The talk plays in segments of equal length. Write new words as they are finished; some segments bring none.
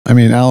I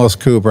mean, Alice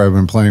Cooper I've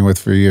been playing with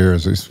for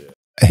years.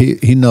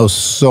 He knows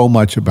so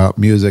much about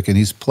music, and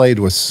he's played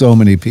with so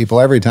many people.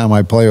 Every time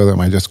I play with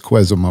him, I just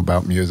quiz him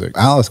about music.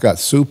 Alice got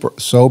super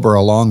sober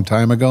a long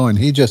time ago, and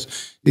he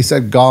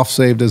said golf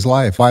saved his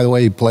life. By the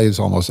way, he plays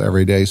almost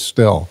every day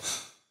still.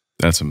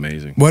 That's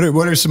amazing. What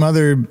are some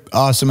other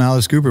awesome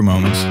Alice Cooper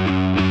moments?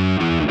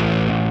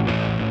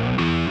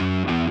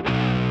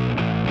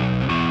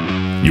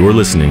 You're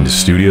listening to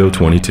Studio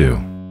 22.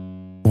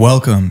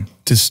 Welcome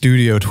to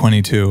Studio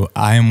 22.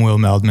 I am Will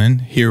Meldman,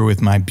 here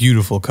with my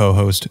beautiful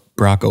co-host,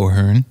 Brock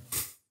O'Hearn.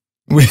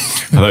 I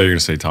thought you were going to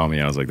say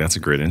Tommy. I was like, that's a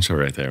great intro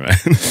right there, man.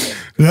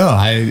 No,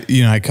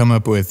 I come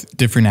up with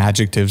different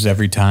adjectives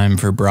every time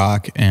for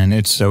Brock, and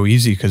it's so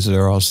easy because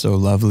they're all so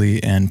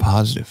lovely and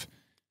positive.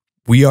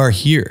 We are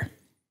here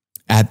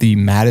at the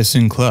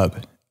Madison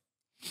Club,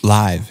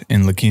 live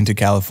in La Quinta,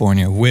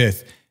 California,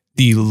 with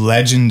the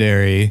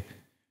legendary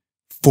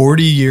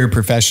 40-year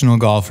professional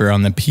golfer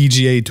on the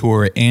PGA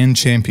Tour and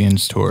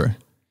Champions Tour,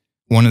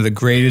 one of the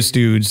greatest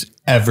dudes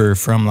ever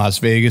from Las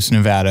Vegas,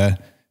 Nevada,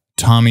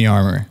 Tommy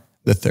Armour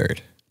III.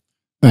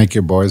 Thank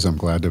you, boys. I'm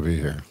glad to be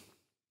here.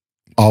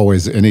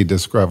 Always any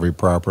Discovery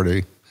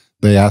property.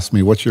 They ask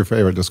me, what's your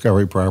favorite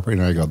Discovery property?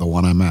 And I go, the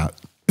one I'm at.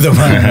 The one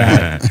I'm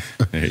at.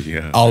 There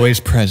you go. Always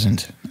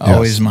present,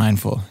 always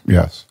mindful.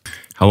 Yes.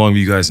 How long have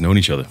you guys known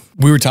each other?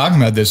 We were talking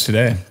about this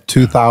today.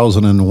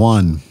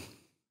 2001.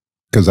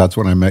 Because that's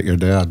when I met your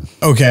dad.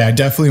 Okay, I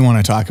definitely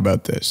want to talk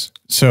about this.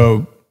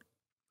 So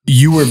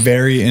you were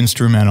very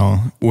instrumental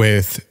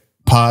with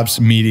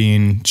Pops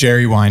meeting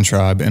Jerry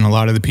Weintraub and a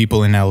lot of the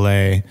people in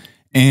LA.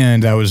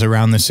 And that was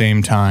around the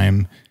same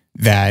time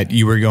that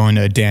you were going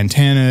to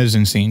Dantana's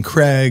and seeing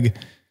Craig.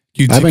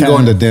 I've been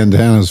going to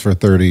Dantana's for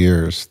 30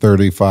 years,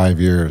 35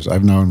 years.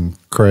 I've known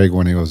Craig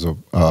when he was,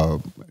 from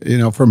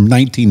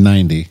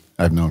 1990,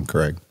 I've known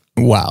Craig.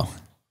 Wow.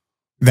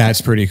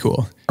 That's pretty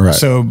cool. Right.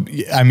 So,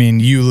 I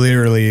mean, you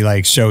literally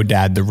like showed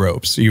Dad the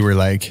ropes. You were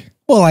like...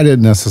 Well, I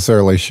didn't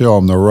necessarily show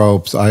him the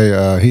ropes.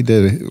 He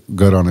did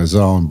good on his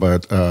own,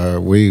 but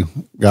we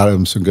got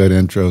him some good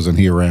intros and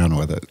he ran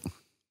with it.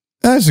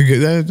 That's a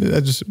good... I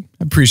just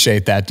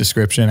appreciate that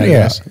description, I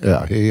guess.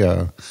 Yeah,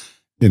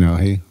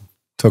 he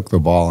took the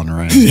ball and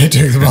ran. He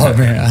took the ball and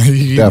ran.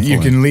 You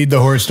can lead the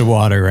horse to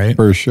water, right?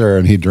 For sure,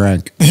 and he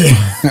drank.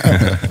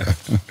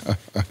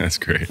 That's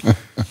great.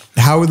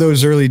 How were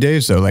those early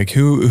days though? Like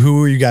who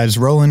were you guys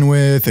rolling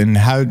with, and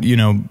how,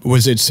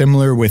 was it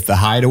similar with the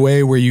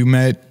Hideaway where you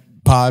met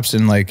Pops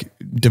and like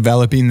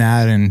developing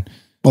that? And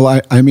well,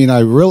 I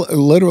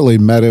literally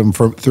met him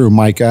through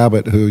Mike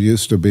Abbott, who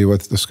used to be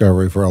with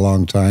Discovery for a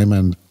long time,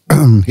 and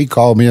he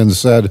called me and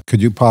said,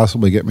 "Could you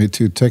possibly get me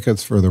 2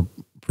 tickets for the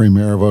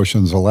premiere of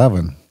Ocean's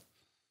 11?"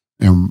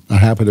 And I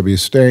happened to be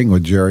staying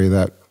with Jerry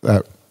that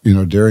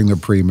during the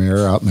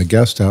premiere out in the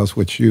guest house,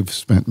 which you've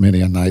spent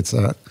many a nights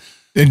at.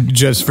 And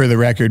just for the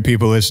record,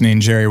 people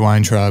listening, Jerry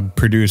Weintraub,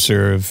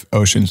 producer of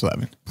Ocean's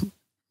 11.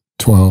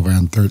 12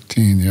 and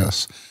 13,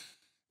 yes.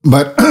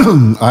 But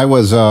I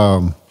was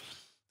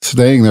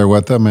staying there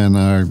with them,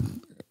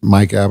 and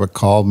Mike Abbott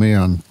called me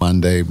on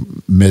Monday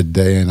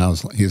midday, and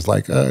he's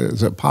like,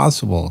 "Is it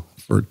possible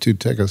for 2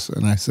 tickets?"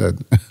 And I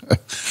said,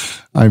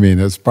 I mean,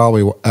 it's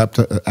probably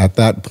at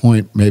that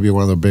point maybe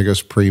one of the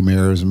biggest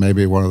premieres,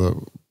 maybe one of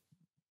the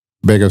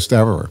biggest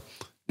ever.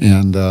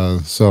 And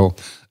so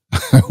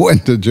I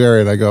went to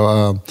Jerry and I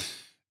go,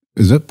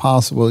 "Is it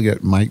possible to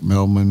get Mike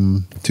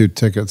Meldman 2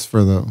 tickets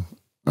for the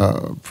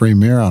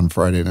premiere on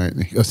Friday night?"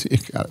 And he goes, "You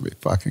got to be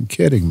fucking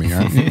kidding me,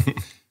 aren't you?"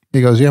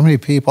 He goes, "You know how many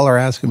people are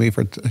asking me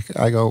for?"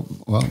 I go,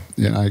 "Well,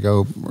 yeah." I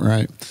go,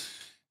 "Right."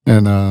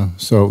 And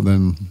so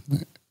then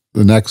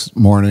the next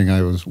morning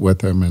I was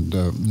with him, and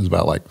it was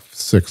about like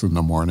 6 in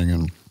the morning,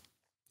 and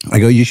I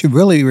go, "You should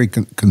really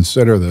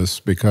consider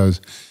this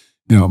because,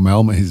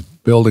 Meldman, he's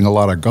building a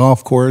lot of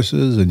golf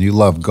courses, and you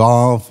love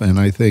golf, and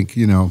I think,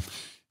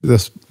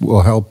 this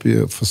will help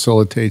you,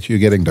 facilitate you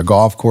getting to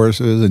golf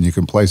courses, and you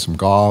can play some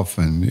golf,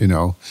 and,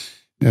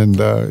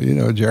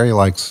 Jerry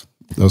likes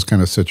those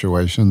kind of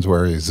situations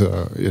where he's,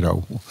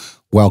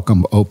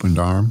 welcome open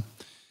arm."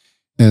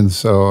 And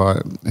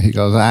so he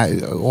goes,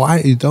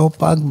 "Why you don't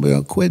bug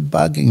me? Quit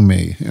bugging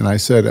me." And I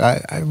said,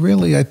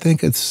 I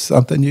think it's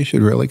something you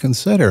should really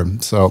consider.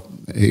 So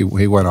he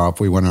went off.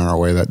 We went on our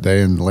way that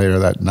day, and later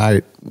that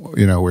night,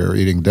 we were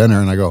eating dinner,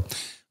 and I go,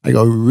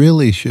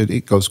 "Really should?" He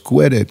goes,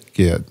 "Quit it,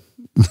 kid."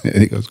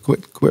 And he goes,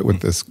 quit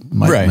with this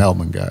Mike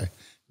Meldman guy.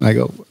 And I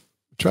go,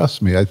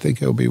 "Trust me, I think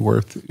it'll be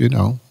worth,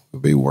 it'll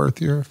be worth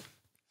your."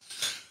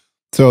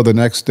 So the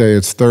next day,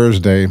 it's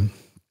Thursday,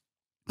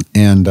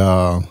 and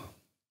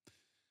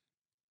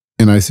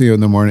I see him in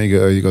the morning.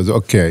 He goes,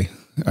 "Okay,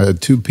 I had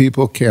 2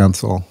 people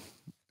cancel,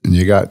 and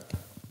you got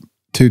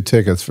 2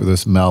 tickets for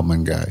this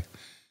Meldman guy."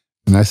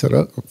 And I said,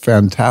 "Oh,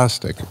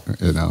 fantastic,"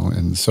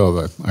 And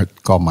so I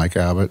called Mike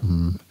Abbott,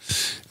 and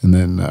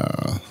then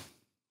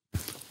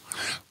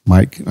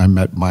I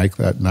met Mike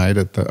that night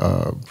at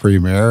the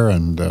premiere,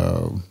 and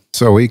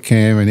So he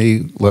came and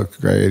he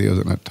looked great. He was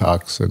in a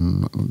tux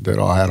and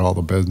had all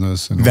the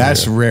business. And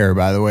that's rare,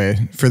 by the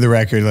way. For the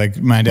record, like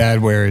my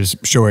dad wears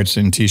shorts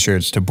and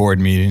T-shirts to board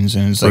meetings,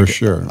 and it's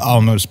like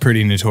almost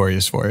pretty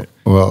notorious for it.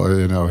 Well,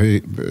 you know,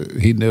 he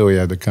knew he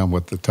had to come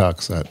with the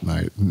tux that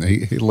night, and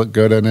he looked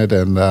good in it.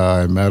 And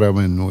I met him,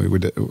 and we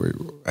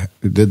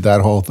did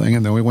that whole thing,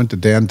 and then we went to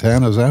Dan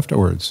Tana's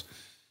afterwards.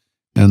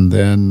 And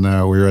then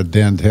we were at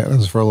Dan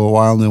Tana's for a little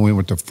while, and then we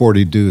went to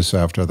 40 Deuce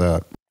after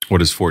that.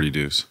 What is 40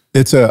 Deuce?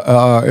 It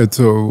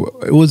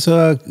was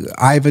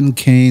Ivan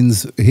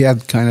Kane's. He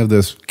had kind of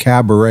this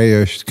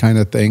cabaret-ish kind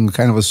of thing,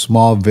 kind of a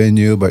small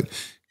venue, but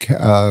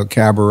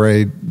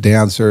cabaret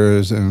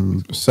dancers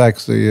and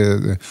sexy.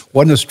 It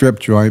wasn't a strip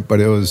joint, but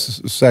it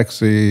was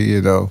sexy,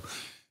 you know.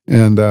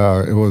 And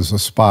it was a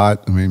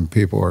spot. I mean,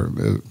 people were,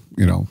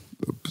 you know,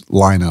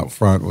 line out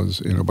front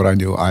was, you know. But I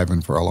knew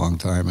Ivan for a long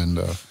time, and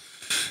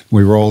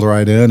we rolled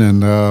right in,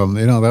 and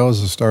you know, that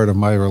was the start of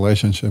my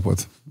relationship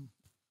with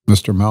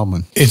Mr.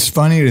 Meldman. It's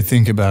funny to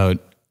think about.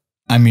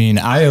 I mean,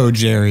 I owe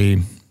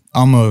Jerry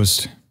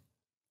almost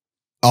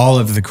all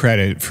of the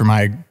credit for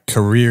my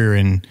career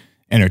in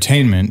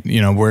entertainment, you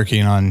know,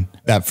 working on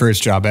that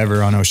first job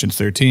ever on Ocean's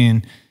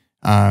 13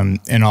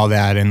 and all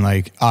that. And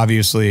like,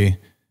 obviously,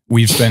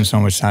 we've spent so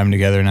much time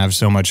together and I have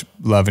so much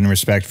love and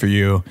respect for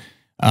you.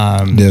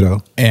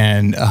 Ditto.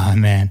 And,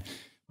 man,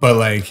 but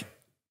like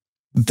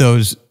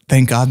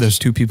thank God those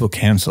two people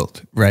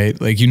canceled, right?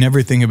 Like you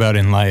never think about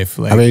in life.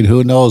 Like, I mean,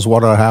 who knows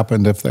what would have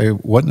happened if they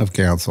wouldn't have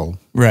canceled?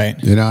 Right.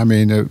 You know, I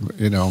mean,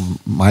 you know,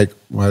 Mike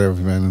might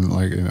have been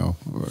like, you know,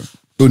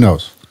 who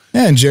knows?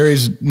 Yeah, and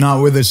Jerry's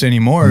not with us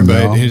anymore,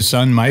 but his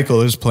son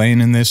Michael is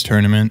playing in this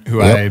tournament,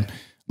 who I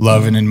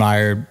love and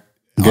admire.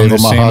 Gave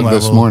him a hug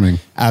this morning.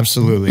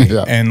 Absolutely.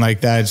 Yeah. And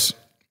like that's,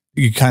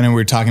 you kind of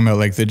were talking about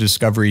like the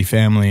Discovery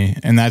family,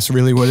 and that's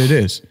really what it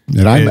is.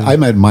 And I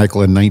met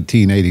Michael in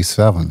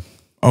 1987.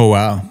 Oh,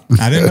 wow.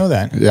 I didn't know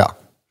that. Yeah.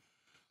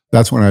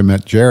 That's when I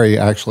met Jerry,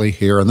 actually,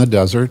 here in the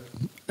desert.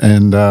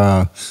 And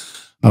I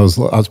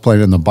was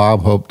playing in the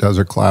Bob Hope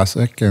Desert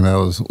Classic, and I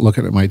was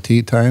looking at my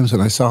tee times,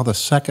 and I saw the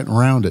second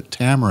round at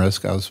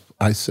Tamarisk.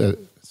 I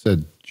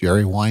said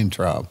Jerry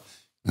Weintraub.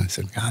 And I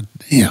said, God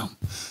damn,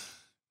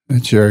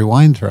 it's Jerry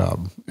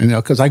Weintraub. And, you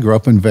know, because I grew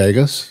up in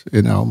Vegas.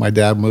 You know, my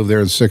dad moved there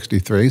in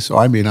 '63. So,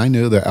 I mean, I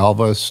knew the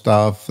Elvis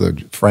stuff,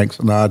 the Frank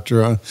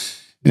Sinatra.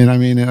 And I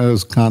mean, it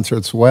was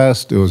Concerts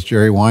West. It was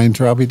Jerry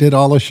Weintraub. He did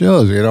all the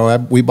shows. You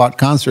know, we bought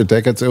concert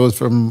tickets. It was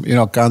from, you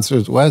know,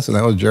 Concerts West, and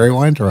that was Jerry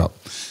Weintraub.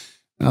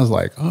 And I was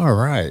like, all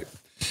right.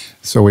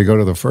 So we go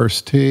to the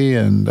first tee,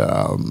 and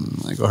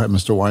I go, hi,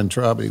 Mr.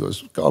 Weintraub. He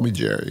goes, call me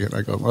Jerry. And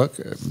I go, look,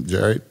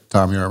 Jerry,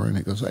 Tommy Irwin.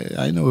 He goes,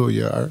 I know who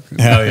you are.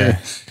 Hell yeah.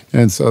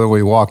 And so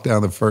we walk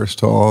down the first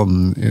hole,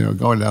 and, you know,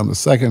 going down the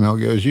second hole,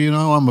 he goes, you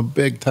know, I'm a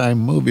big-time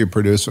movie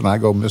producer. And I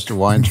go, Mr.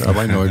 Weintraub,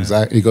 I know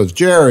exactly. He goes,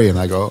 Jerry. And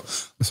I go,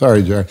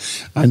 sorry, Jerry.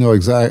 I know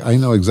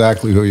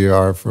exactly who you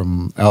are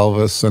from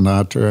Elvis,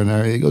 Sinatra, and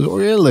everything. He goes, oh,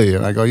 really?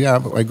 And I go, yeah,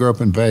 I grew up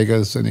in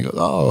Vegas. And he goes,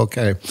 oh,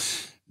 okay.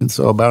 And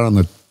so about on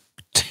the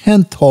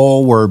 10th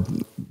hole, we're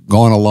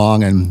going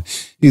along, and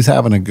he's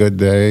having a good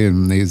day,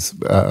 and these,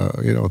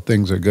 you know,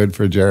 things are good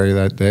for Jerry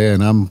that day,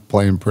 and I'm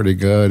playing pretty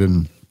good.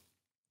 And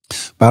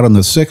about on the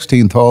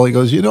 16th hole, he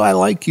goes, you know, I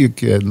like you,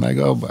 kid. And I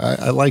go,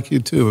 I like you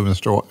too,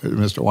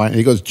 Mr. Wine.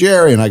 He goes,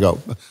 Jerry. And I go,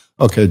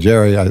 okay,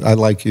 Jerry, I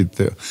like you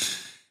too.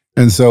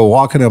 And so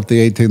walking up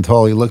the 18th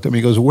hole, he looked at me,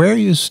 he goes, where are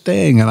you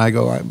staying? And I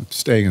go, I'm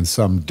staying in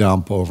some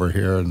dump over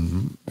here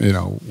and, you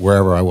know,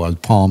 wherever I was,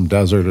 Palm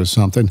Desert or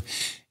something.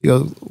 He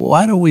goes,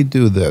 why don't we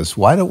do this?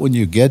 When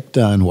you get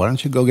done, why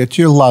don't you go get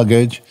your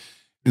luggage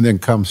and then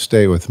come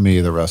stay with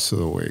me the rest of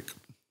the week?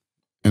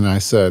 And I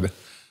said,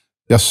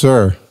 yes,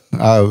 sir.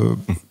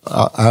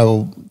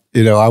 I'll,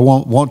 you know, I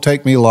won't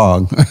take me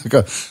long.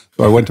 So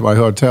I went to my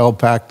hotel,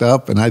 packed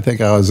up, and I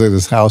think I was at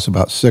his house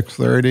about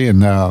 6:30,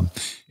 and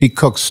he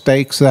cooked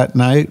steaks that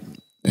night,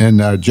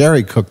 and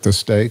Jerry cooked the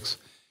steaks,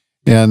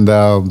 and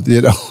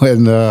you know,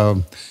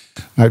 and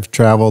I've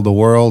traveled the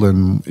world,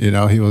 and you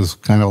know, he was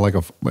kind of like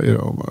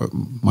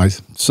my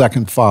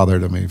second father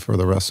to me for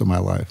the rest of my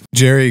life.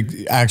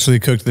 Jerry actually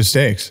cooked the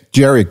steaks.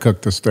 Jerry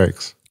cooked the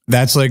steaks.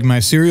 That's like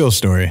my cereal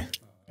story.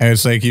 And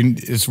it's like,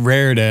 it's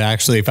rare to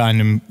actually find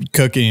him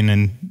cooking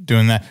and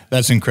doing that.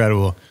 That's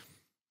incredible.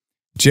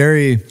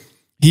 Jerry,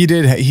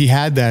 he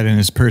had that in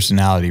his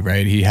personality,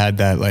 right? He had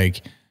that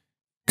like,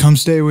 come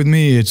stay with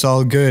me. It's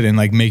all good. And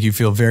like make you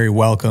feel very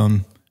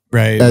welcome,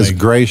 right? As like,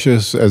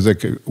 gracious as it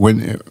could.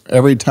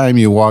 Every time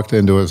you walked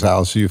into his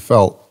house, you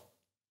felt,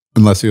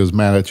 unless he was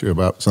mad at you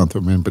about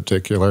something in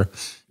particular,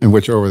 in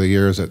which over the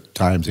years at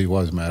times he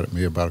was mad at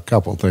me about a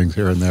couple things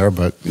here and there,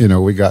 but you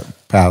know, we got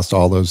past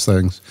all those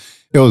things.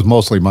 It was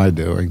mostly my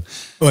doing.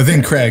 Well, I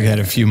think Craig had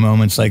a few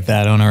moments like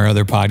that on our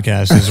other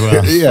podcast as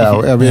well.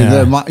 Yeah, I mean,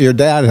 your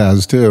dad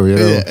has too.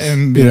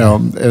 You know,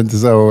 and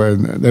so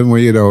then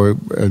we, you know,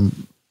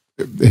 and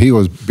he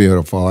was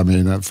beautiful. I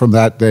mean, from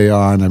that day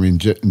on, I mean,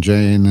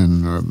 Jane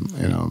and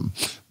you know,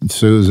 and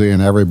Susie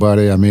and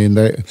everybody. I mean,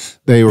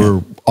 they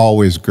were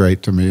always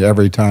great to me.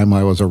 Every time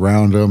I was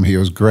around him, he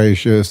was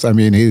gracious. I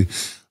mean,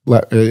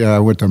 I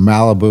went to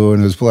Malibu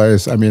in his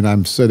place. I mean,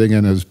 I'm sitting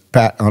in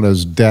on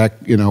his deck.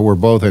 You know, we're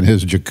both in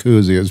his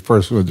jacuzzi, his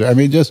personal. I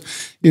mean, just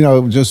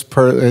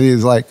and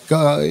he's like, you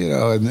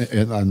know,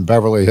 on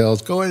Beverly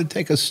Hills, go in and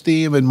take a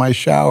steam in my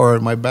shower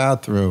in my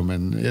bathroom,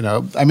 and you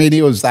know, I mean,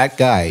 he was that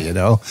guy, you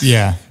know.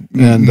 Yeah,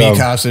 and mi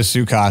casa,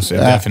 su casa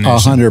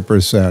definition.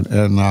 100%,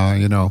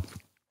 and you know,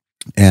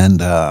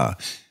 and.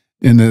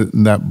 In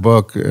that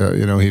book,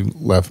 you know, he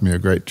left me a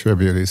great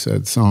tribute. He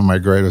said, some of my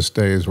greatest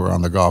days were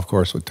on the golf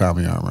course with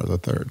Tommy Armour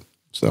III.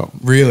 So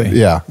really?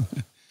 Yeah.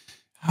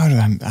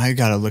 I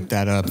got to look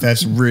that up.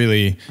 That's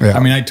really, yeah. I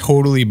mean, I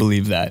totally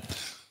believe that.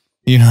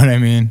 You know what I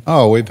mean?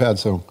 Oh, we've had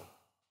some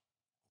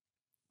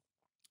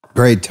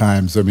great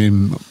times. I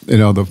mean, you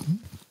know, the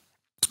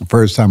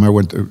first time I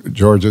went to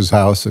George's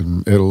house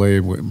in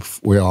Italy,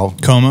 we all...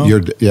 Como?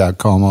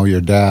 Como.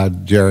 Your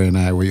dad, Jerry, and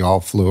I, we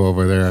all flew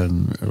over there,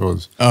 and it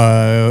was...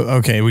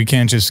 Okay, we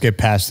can't just skip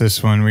past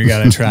this one. We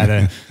got to try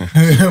to...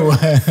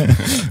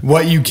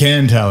 what you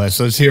can tell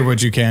us. Let's hear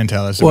what you can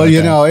tell us. Well,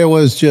 you know, it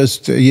was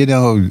just, you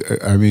know,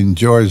 I mean,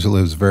 George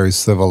lives very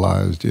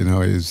civilized. You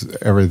know,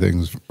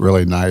 everything's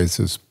really nice.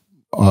 His...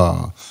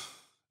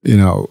 you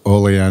know,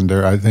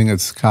 Oleander. I think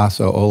it's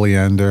Casa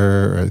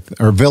Oleander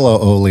or Villa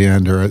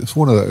Oleander. It's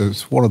one of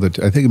the.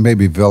 I think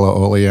maybe Villa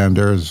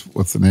Oleander is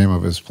what's the name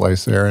of his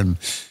place there. And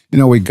you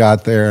know, we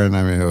got there, and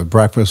I mean,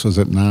 breakfast was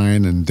at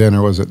 9, and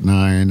dinner was at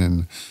 9,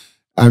 and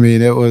I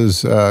mean, it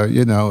was.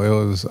 You know, it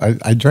was.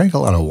 I drank a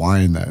lot of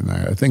wine that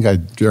night. I think I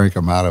drank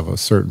them out of a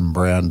certain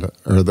brand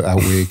or that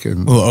week.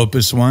 And well,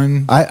 Opus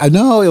One. I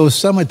know it was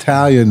some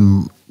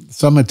Italian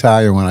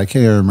one. I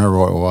can't even remember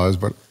what it was,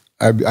 but.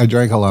 I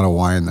drank a lot of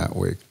wine that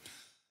week,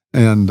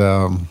 and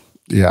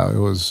yeah, it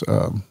was,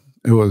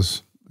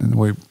 and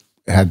we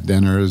had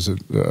dinners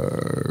at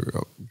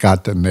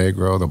Gatta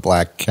Negro, the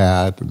Black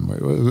Cat, and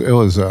it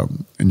was,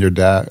 and your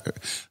dad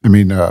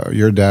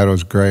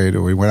was great.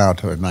 We went out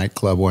to a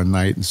nightclub one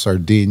night in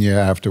Sardinia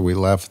after we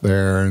left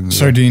there, and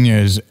Sardinia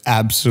is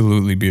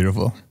absolutely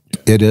beautiful.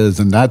 It is,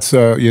 and that's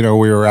you know,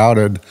 we were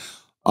outed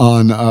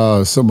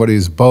on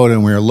somebody's boat,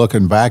 and we were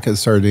looking back at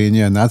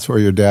Sardinia, and that's where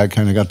your dad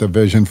kind of got the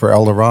vision for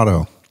El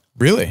Dorado.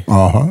 Really?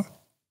 Uh-huh.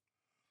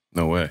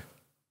 No way.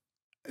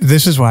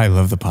 This is why I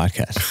love the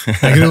podcast.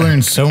 I get to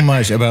learn so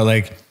much about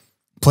like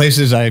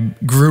places I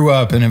grew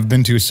up and have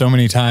been to so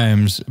many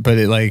times, but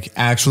it like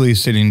actually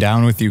sitting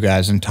down with you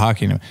guys and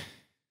talking.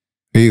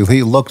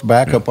 He looked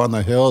back up on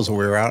the hills, and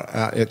we were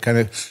out. It kind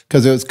of,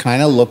 because it was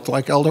kind of looked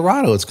like El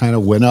Dorado. It's kind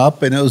of went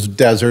up, and it was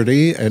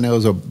deserty, and it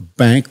was a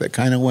bank that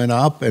kind of went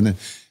up, and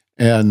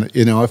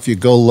you know, if you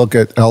go look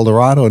at El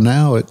Dorado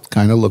now, it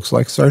kind of looks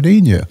like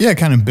Sardinia. Yeah,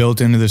 kind of built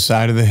into the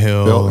side of the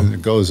hill, and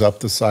it goes up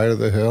the side of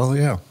the hill.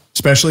 Yeah,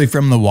 especially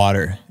from the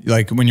water,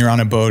 like when you're on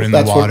a boat in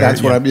the water.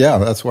 That's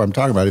what I'm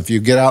talking about. If you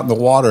get out in the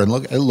water and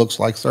look, it looks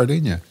like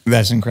Sardinia.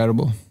 That's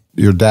incredible.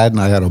 Your dad and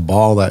I had a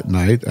ball that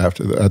night at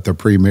the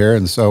premiere,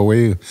 and so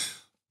we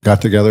got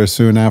together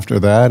soon after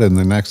that. And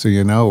the next thing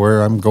you know,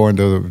 I'm going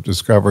to the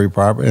Discovery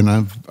property, and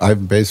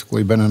I've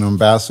basically been an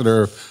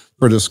ambassador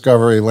for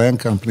Discovery Land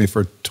Company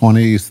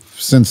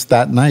since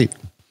that night.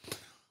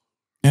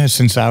 Yeah,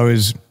 since I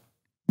was.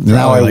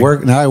 Now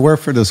I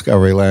work for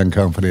Discovery Land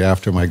Company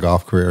after my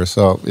golf career.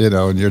 So you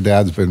know, and your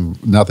dad's been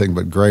nothing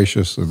but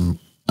gracious and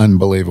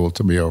unbelievable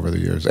to me over the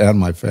years, and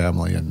my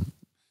family, and.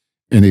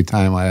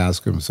 Anytime I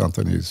ask him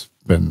something, he's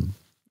been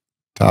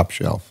top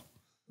shelf.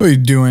 Are you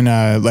doing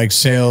like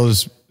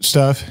sales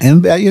stuff?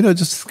 And, you know,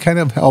 just kind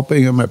of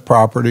helping him at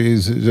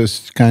properties,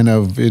 just kind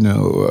of, you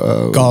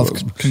know. Golf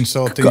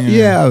consulting?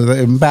 Yeah,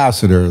 the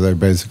ambassador, they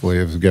basically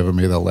have given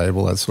me the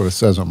label. That's what it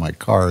says on my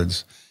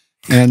cards.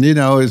 And, you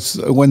know, it's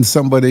when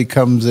somebody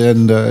comes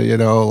in, you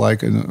know,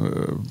 like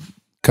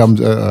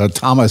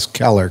Thomas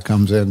Keller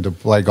comes in to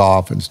play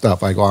golf and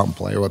stuff. I go out and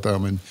play with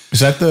them. And is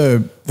that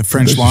the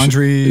French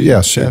Laundry?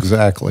 Yes, chef?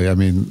 Exactly. I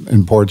mean,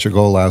 in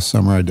Portugal last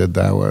summer I did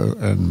that,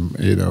 and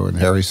you know, and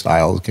Harry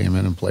Styles came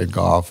in and played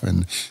golf,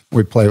 and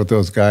we play with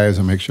those guys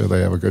and make sure they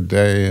have a good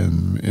day,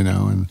 and you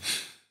know, and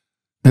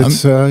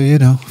it's you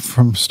know,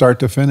 from start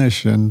to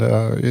finish, and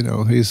you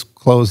know, he's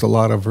closed a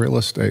lot of real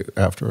estate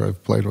after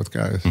I've played with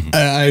guys.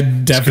 I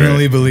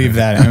definitely believe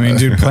that. I mean,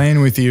 dude, playing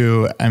with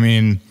you, I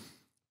mean.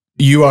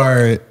 You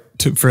are,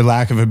 for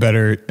lack of a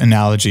better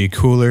analogy,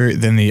 cooler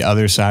than the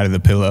other side of the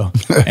pillow.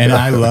 And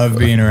I love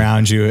being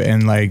around you.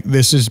 And like,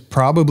 this is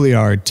probably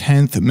our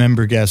 10th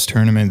member guest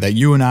tournament that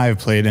you and I have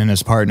played in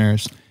as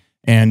partners.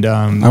 And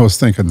I was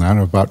thinking that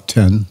about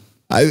 10.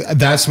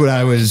 That's what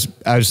I was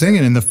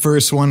thinking. And the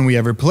first one we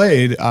ever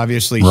played,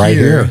 obviously right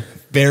here.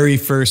 Very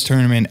first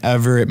tournament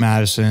ever at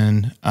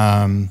Madison.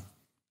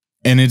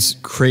 And it's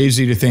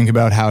crazy to think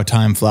about how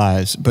time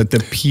flies, but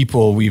the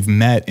people we've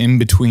met in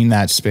between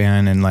that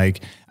span, and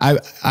like,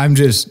 I'm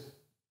just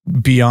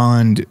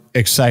beyond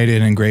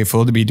excited and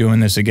grateful to be doing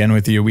this again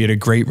with you. We had a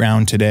great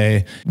round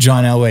today.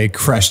 John Elway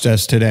crushed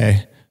us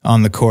today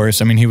on the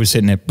course. I mean, he was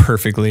hitting it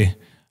perfectly.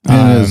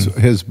 And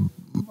his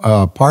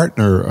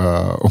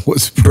partner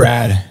was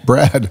Brad.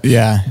 Brad.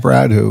 Yeah.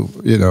 Brad, who,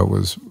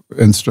 was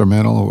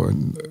instrumental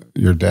in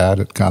your dad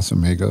at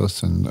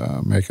Casamigos and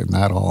making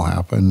that all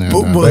happen.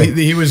 And,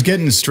 he was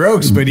getting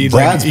strokes, but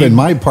Brad's been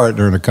my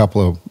partner in a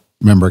couple of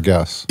member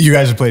guests. You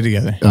guys have played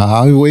together.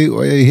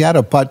 He had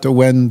a putt to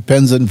win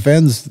Pens and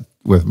Fins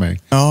with me.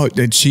 Oh,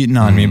 they're cheating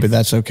on me, but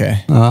that's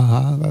okay.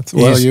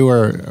 You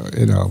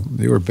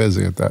were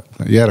busy at that.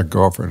 You had a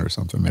girlfriend or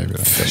something, maybe.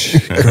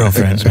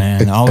 Girlfriends,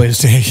 man, always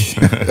take.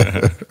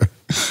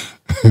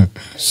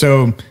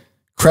 So,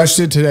 crushed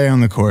it today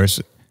on the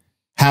course,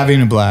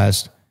 having a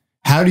blast.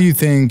 How do you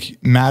think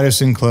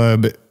Madison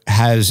Club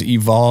has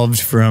evolved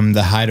from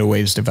the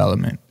Hideaway's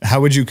development?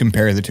 How would you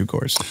compare the two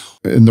courses?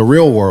 In the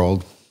real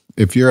world,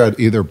 if you're at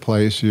either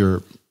place,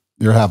 you're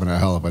having a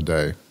hell of a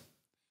day.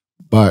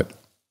 But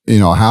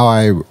how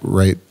I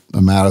rate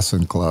the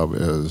Madison Club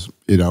is,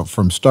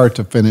 from start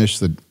to finish,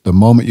 the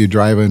moment you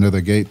drive into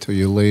the gate till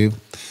you leave,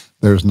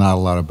 there's not a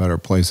lot of better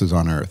places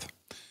on earth.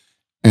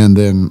 And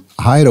then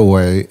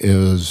Hideaway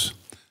is,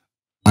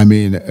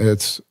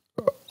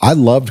 I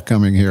loved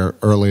coming here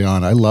early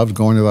on. I loved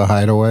going to the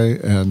Hideaway,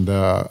 and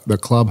the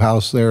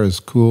clubhouse there is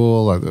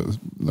cool.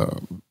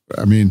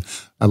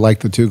 I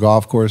like the two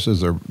golf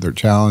courses. They're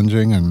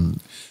challenging,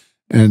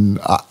 and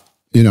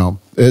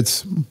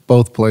it's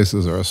both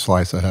places are a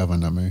slice of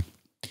heaven to me.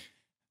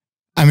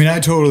 I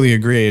totally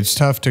agree. It's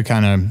tough to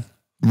kind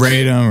of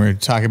rate them or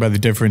talk about the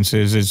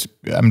differences.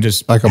 I'm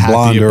just like a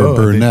blonde or a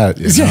brunette.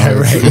 Yeah,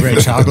 right.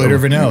 Chocolate or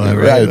vanilla,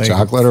 right? Right,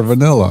 chocolate or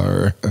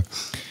vanilla.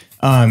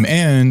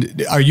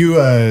 And are you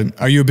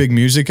a big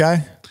music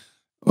guy?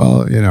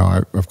 Well,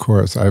 of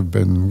course, I've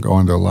been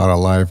going to a lot of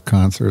live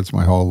concerts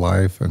my whole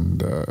life,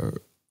 and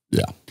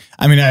yeah.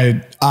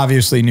 I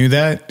obviously knew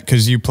that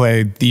because you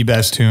play the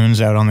best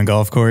tunes out on the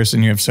golf course,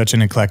 and you have such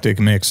an eclectic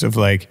mix of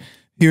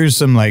here's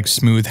some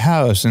smooth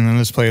house, and then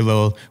let's play a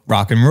little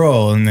rock and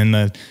roll, and then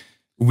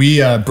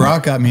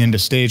Brock got me into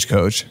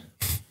Stagecoach.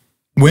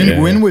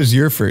 When was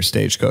your first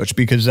Stagecoach?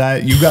 Because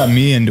you got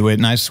me into it,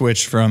 and I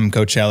switched from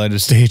Coachella to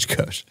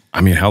Stagecoach.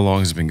 How long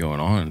has it been going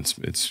on?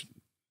 It's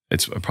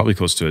probably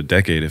close to a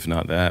decade, if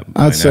not that.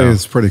 I'd say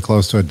it's pretty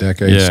close to a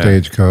decade.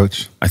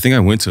 Stagecoach. I think I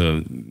went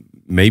to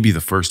maybe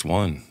the first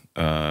one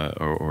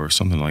or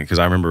something because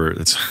I remember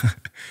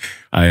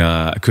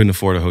I couldn't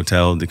afford a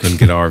hotel, couldn't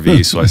get an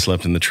RV, so I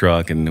slept in the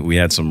truck, and we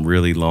had some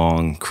really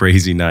long,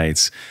 crazy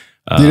nights.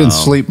 You didn't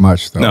sleep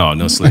much, though.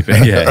 No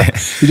sleeping. Yeah,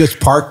 you just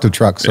parked the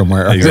truck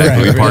somewhere.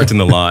 Exactly, we parked in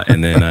the lot,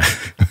 and then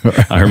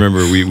I remember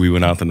we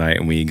went out the night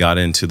and we got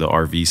into the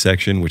RV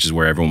section, which is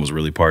where everyone was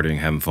really partying,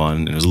 having fun,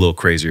 and it was a little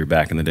crazier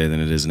back in the day than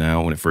it is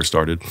now when it first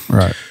started.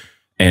 Right.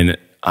 And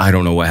I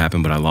don't know what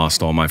happened, but I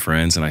lost all my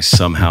friends, and I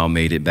somehow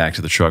made it back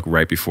to the truck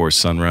right before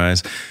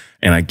sunrise.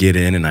 And I get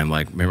in, and I'm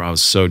remember I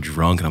was so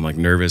drunk, and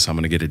I'm nervous. I'm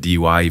gonna get a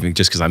DUI, even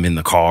just because I'm in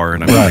the car,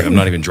 and I'm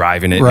not even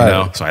driving it,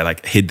 So I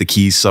hid the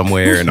keys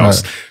somewhere, and I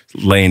was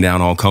laying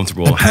down all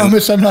comfortable. I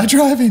promise I'm not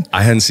driving.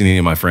 I hadn't seen any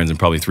of my friends in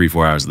probably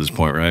 3-4 hours at this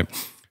point, right?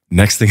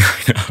 Next thing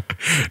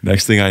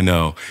I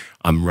know,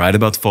 I'm right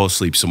about to fall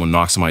asleep. Someone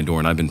knocks on my door,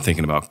 and I've been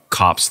thinking about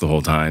cops the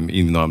whole time,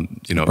 even though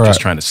I'm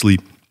just trying to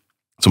sleep.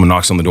 Someone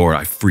knocks on the door,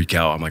 I freak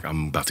out.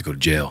 I'm about to go to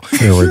jail.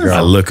 Here we go. I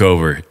look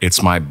over,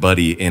 it's my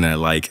buddy in a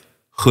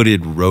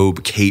hooded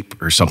robe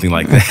cape or something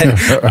like that.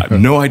 I have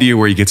no idea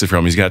where he gets it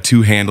from. He's got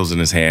 2 handles in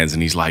his hands,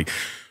 and he's like,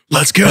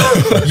 "Let's go!"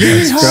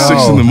 Let's go.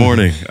 6 in the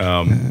morning.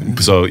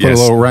 So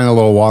ran a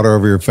little water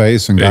over your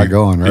face and got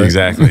going. Right?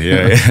 Exactly.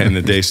 Yeah. And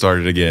the day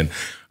started again.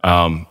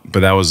 But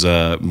that was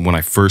when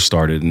I first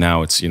started.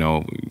 Now it's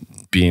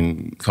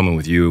coming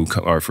with you,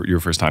 or for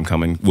your first time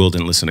coming. Will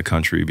didn't listen to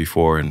country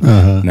before, and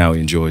now he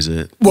enjoys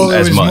it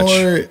as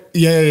much.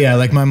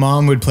 Yeah. My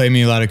mom would play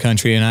me a lot of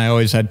country, and I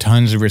always had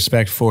tons of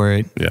respect for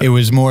it. Yeah. It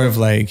was more of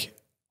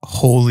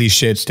holy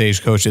shit,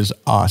 Stagecoach is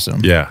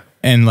awesome. Yeah.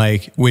 And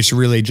which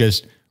really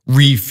just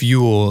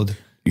refueled.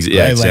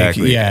 Yeah,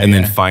 exactly. And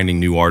then finding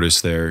new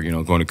artists there,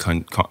 going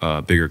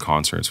to bigger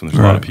concerts when there's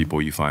a lot of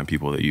people, you find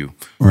people that you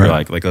are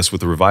like us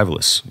with the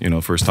Revivalists,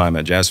 first time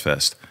at Jazz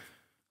Fest.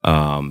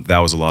 That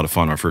was a lot of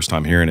fun, our first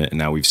time hearing it, and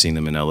now we've seen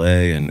them in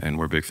LA, and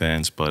we're big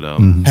fans. But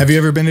have you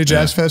ever been to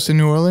Jazz Fest in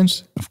New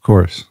Orleans? Of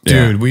course.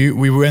 Dude,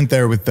 we went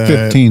there with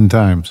 15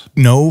 times.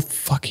 No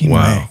fucking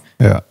way.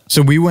 Yeah.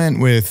 So we went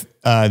with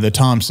the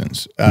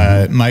Thompsons,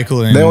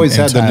 Michael and they always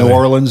had Tyler. the New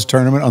Orleans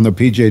tournament on the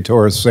PGA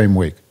Tour the same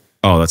week.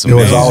 Oh, that's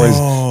amazing.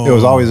 It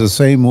was always the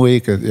same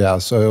week. Yeah,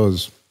 so it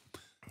was.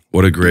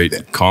 What a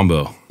great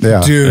combo.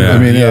 Yeah. Dude.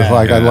 It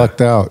was I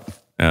lucked out.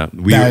 Yeah,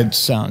 that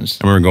sounds.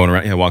 I remember going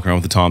around, walking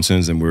around with the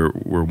Thompsons, and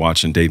we're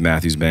watching Dave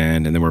Matthews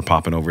Band, and then we're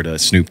popping over to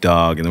Snoop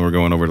Dogg, and then we're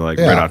going over to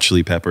Red Hot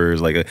Chili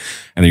Peppers, and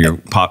then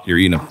you're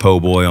eating a po'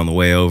 boy on the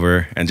way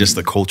over, and just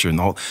the culture and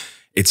all.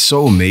 It's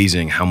so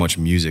amazing how much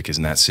music is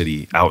in that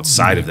city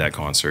outside of that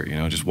concert.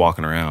 Just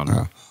walking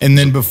around. And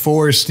then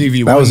before Stevie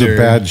That Wonder, was a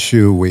bad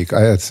shoe week.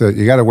 I had said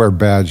you got to wear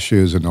bad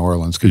shoes in New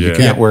Orleans because you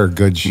can't wear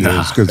good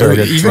shoes because they'll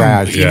get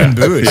trashed. even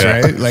boots,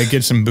 right? Like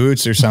get some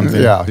boots or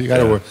something. Yeah, you got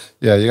to wear.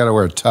 Yeah, you got to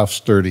wear tough,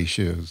 sturdy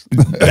shoes.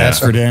 That's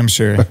for damn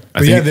sure.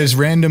 But yeah, this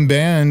random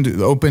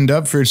band opened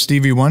up for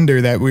Stevie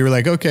Wonder that we were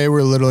like, okay, we're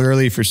a little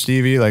early for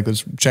Stevie. Like,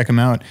 let's check him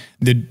out.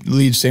 The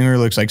lead singer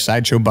looks like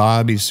Sideshow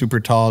Bob. He's super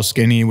tall,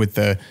 skinny, with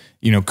the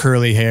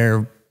curly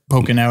hair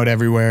poking out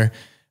everywhere.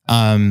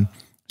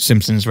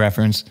 Simpsons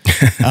reference.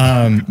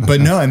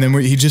 But no, and then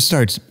he just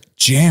starts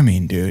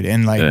jamming, dude.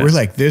 And like, we're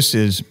like, this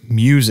is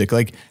music.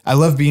 Like, I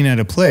love being at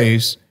a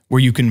place where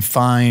you can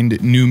find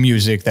new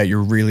music that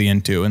you're really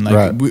into. And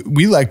like,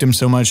 we liked him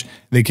so much.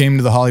 They came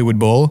to the Hollywood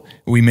Bowl.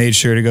 We made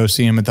sure to go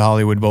see him at the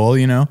Hollywood Bowl,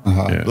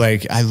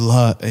 Like, I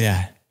love,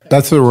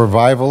 That's the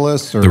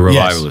Revivalist? Or? The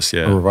Revivalist,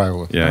 yeah. The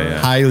Revivalist. Yeah.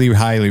 Highly,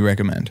 highly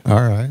recommend.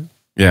 All right.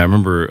 Yeah, I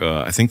remember.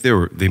 I think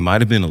they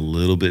might have been a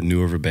little bit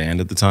newer of a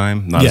band at the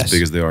time, not as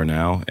big as they are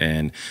now.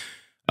 And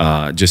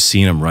just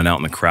seeing them run out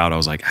in the crowd, I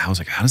was like, how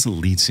does the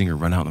lead singer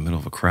run out in the middle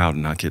of a crowd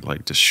and not get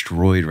like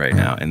destroyed right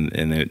now? And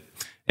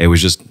it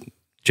was just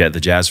the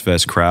Jazz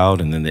Fest crowd,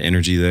 and then the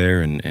energy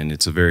there, and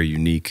it's a very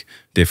unique,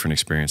 different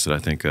experience that I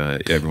think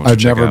everyone should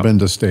check out. I've never been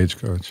to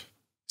Stagecoach.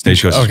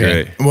 Stagecoach is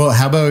great. Well,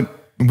 how about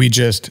we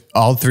just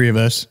all three of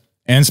us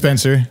and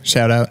Spencer,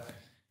 shout out,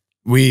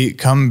 we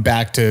come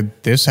back to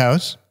this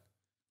house.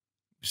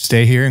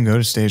 Stay here and go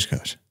to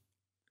Stagecoach.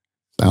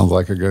 Sounds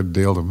like a good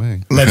deal to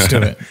me. Let's do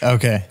it.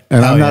 Okay.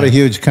 And I'm not a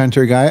huge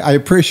country guy. I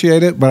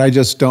appreciate it, but I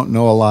just don't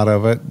know a lot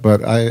of it.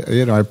 But I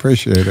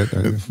appreciate it.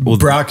 Well,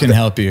 Brock can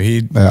help you.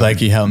 He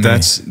helped me.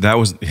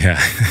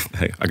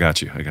 I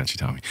got you,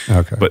 Tommy.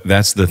 Okay. But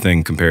that's the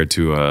thing compared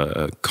to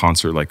a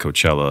concert like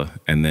Coachella,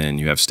 and then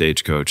you have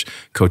Stagecoach.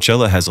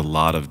 Coachella has a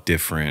lot of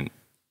different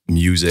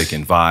music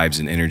and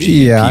vibes and energy.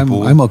 Yeah, and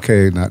people. I'm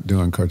okay not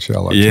doing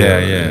Coachella.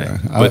 Yeah.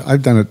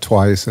 I've done it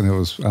twice,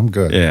 and I'm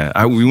good.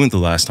 Yeah, we went the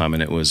last time,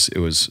 and it was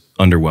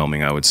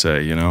underwhelming, I would say.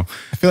 I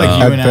feel like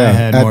you and I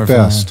had more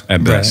fun.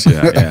 At best,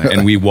 yeah.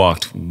 And we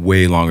walked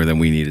way longer than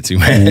we needed to,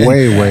 man.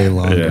 Way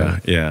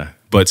longer. Yeah.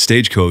 But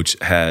Stagecoach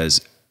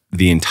has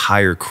the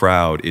entire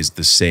crowd is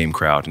the same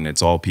crowd, and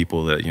it's all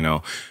people that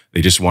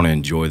they just want to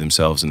enjoy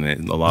themselves, and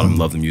a lot of them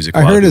love the music.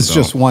 I heard it's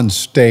just one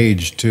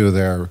stage to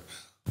their.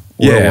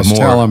 Will was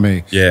telling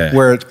me. Yeah.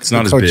 Where it's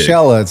not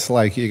Coachella, it's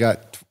like you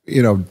got,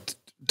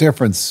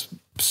 different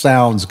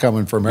sounds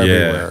coming from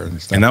everywhere.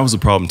 And that was the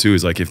problem too,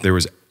 is like if there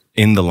was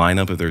in the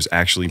lineup, if there's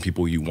actually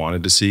people you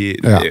wanted to see,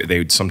 they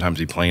would sometimes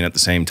be playing at the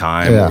same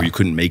time, or you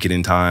couldn't make it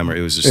in time, or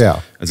it was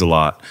just, it's a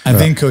lot. I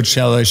think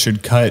Coachella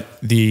should cut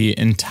the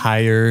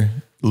entire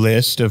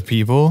list of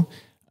people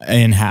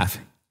in half.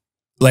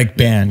 Like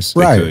bands,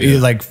 right?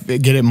 Like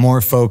get it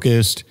more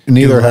focused, and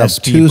either have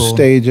two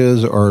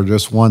stages or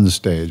just one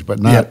stage, but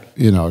not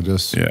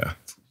just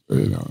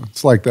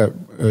it's like that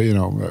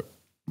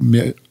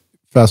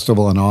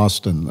festival in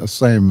Austin. The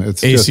same.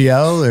 It's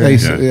ACL or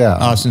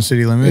Austin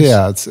City Limits.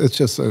 Yeah, it's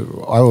just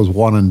I was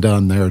one and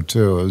done there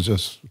too. It was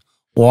just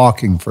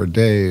walking for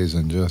days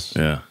and just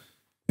Well,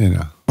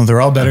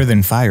 they're all better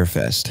than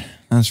Firefest.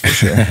 That's for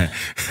sure.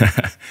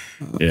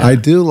 I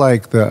do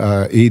like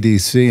the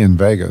EDC in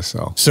Vegas,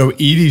 though. So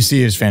EDC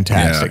is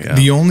fantastic. Yeah.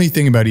 The only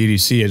thing about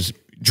EDC is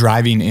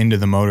driving into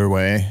the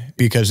motorway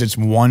because it's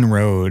one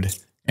road,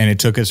 and it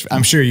took us.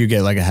 I'm sure you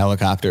get like a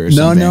helicopter or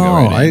something. No,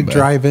 I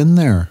drive in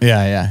there.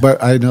 Yeah.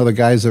 But I know the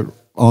guys that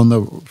own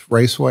the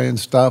raceway and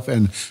stuff,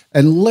 and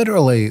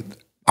literally,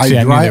 I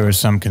knew there was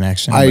some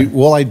connection. I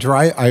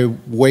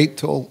wait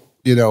till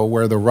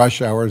where the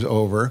rush hour is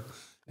over,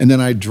 and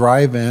then I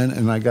drive in,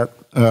 and I got.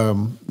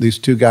 These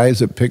two guys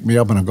that pick me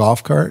up in a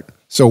golf cart.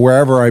 So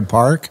wherever I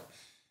park,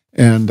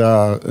 and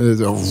I'm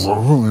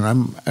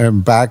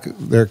back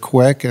there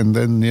quick, and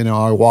then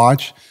I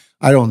watch.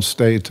 I don't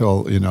stay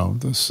till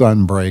the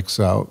sun breaks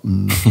out,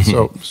 and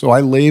so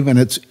I leave, and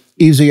it's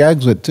easy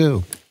exit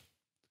too.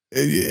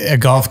 A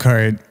golf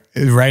cart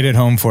right at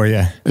home for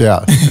you.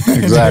 Yeah,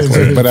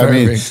 exactly. But I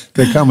mean,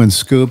 they come and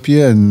scoop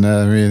you, and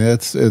I mean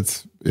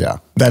it's. Yeah.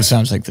 That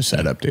sounds like the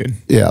setup, dude.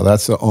 Yeah,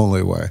 that's the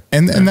only way.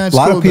 And that's a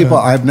lot of people,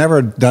 I've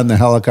never done the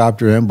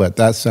helicopter in, but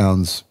that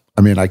sounds,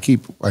 I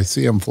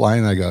see them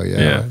flying, I go,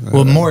 yeah.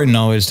 Well, Morton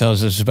always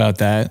tells us about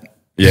that.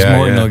 Yeah.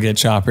 Morton will get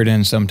choppered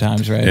in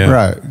sometimes, right? Yeah.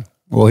 Right.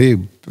 Well, he's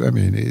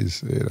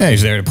he's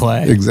there to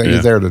play. Exactly.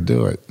 He's there to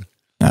do it.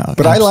 No,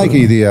 but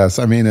absolutely. I like EDS.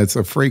 I mean, it's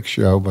a freak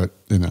show, but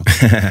or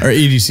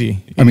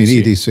EDC. I mean,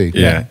 EDC.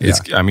 Yeah.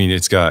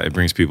 It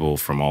brings people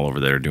from all over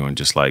there doing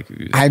just like,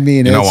 you're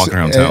not walking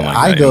around town like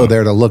I go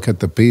there to look at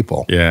the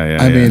people. Yeah.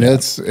 I mean,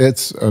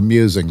 it's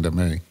amusing to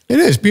me. It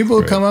is.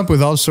 People come up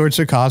with all sorts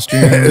of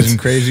costumes and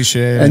crazy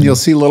shit. And you'll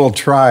see little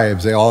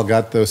tribes. They all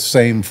got the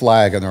same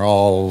flag, and they're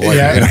all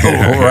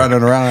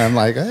running around. I'm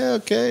like, hey,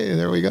 okay,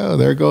 there we go.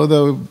 There go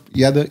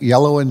the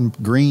yellow and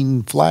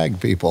green flag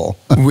people.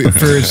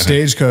 For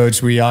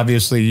Stagecoach, we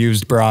obviously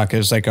used Brock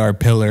as like our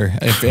pillar.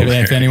 If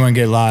if anyone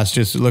get lost,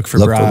 just look for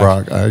Look Brock. for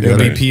Brock. I There'll get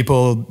be it.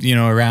 people,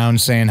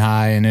 around saying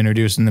hi and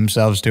introducing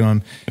themselves to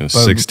him. You know,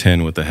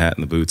 6'10" with the hat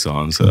and the boots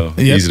on, so Yep.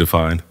 easy to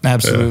find.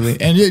 Absolutely.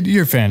 And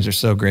your fans are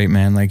so great,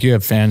 man. Like, you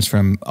have fans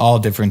from all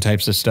different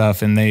types of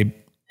stuff, and they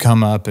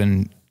come up,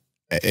 and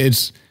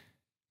it's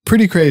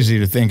pretty crazy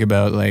to think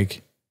about,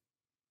 like,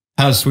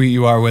 how sweet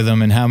you are with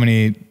them and how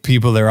many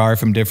people there are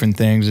from different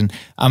things. And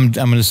I'm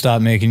going to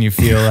stop making you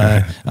feel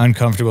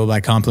uncomfortable by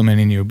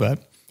complimenting you, but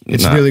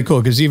it's really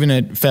cool because even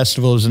at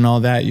festivals and all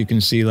that, you can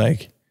see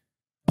like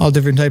all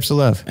different types of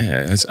love.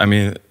 Yeah,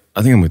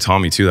 I think I'm with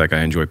Tommy too. Like,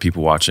 I enjoy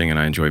people watching and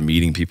I enjoy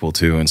meeting people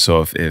too. And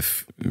so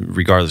if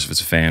regardless if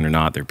it's a fan or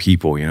not, they're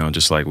people,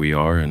 just like we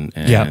are. And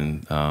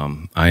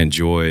I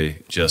enjoy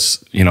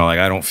just, like,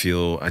 I don't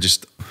feel,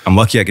 I'm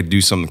lucky I could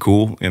do something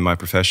cool in my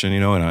profession,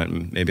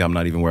 and maybe I'm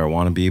not even where I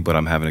want to be, but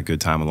I'm having a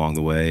good time along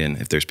the way. And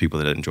if there's people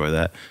that enjoy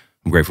that,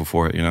 I'm grateful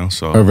for it,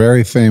 so. A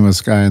very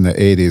famous guy in the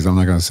 80s, I'm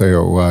not going to say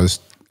who it was,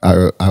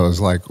 I was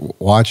like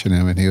watching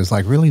him and he was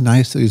like really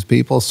nice to these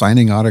people,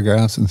 signing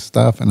autographs and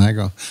stuff. And I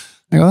go,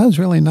 that was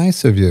really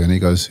nice of you. And he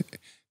goes,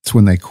 it's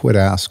when they quit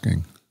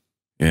asking.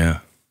 Yeah.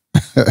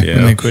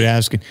 When they quit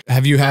asking.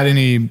 Have you had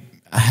any,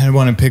 I don't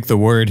want to pick the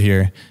word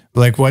here,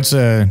 but like what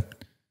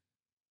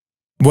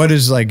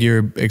has like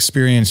your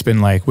experience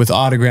been like with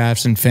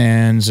autographs and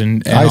fans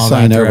and I all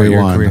sign that throughout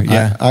your everyone. career?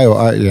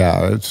 Yeah.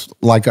 Yeah. It's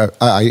like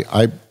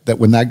that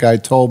when that guy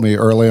told me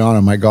early on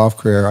in my golf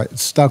career, it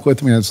stuck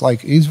with me. It's like,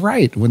 he's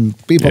right. When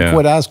people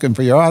quit asking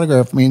for your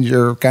autograph, means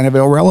you're kind of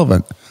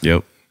irrelevant.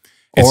 Yep.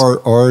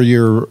 Or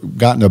you're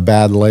gotten a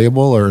bad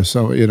label or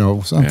so,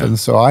 something. Yeah.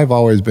 So I've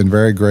always been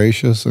very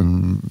gracious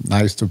and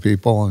nice to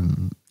people,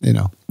 and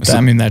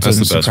that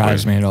doesn't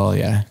surprise me at all.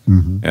 Yeah.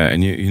 Mm-hmm. Yeah,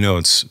 and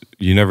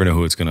you never know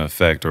who it's going to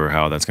affect or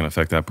how that's going to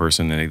affect that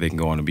person, and they can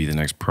go on to be the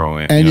next pro.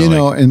 And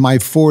in my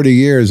 40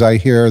 years, I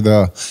hear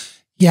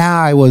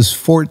I was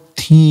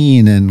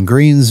 14 in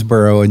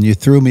Greensboro, and you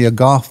threw me a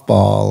golf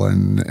ball,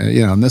 and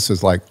and this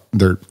is like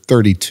they're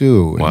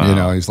 32, wow.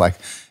 and he's like.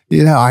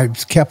 I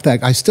kept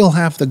that. I still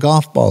have the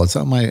golf ball. It's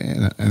on my,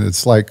 and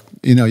it's like,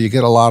 you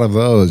get a lot of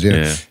those.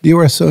 Yeah. You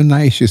were so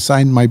nice. You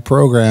signed my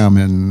program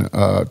in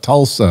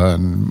Tulsa,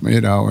 and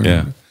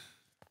and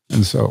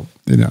so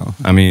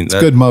it's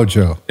good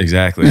mojo.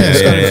 Exactly. Yeah,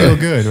 it's gonna feel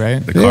good,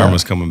 right? The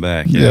karma's coming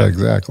back. Yeah,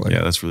 exactly.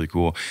 Yeah, that's really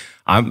cool.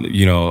 I'm,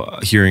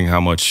 hearing how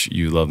much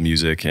you love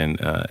music, and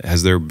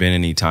has there been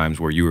any times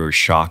where you were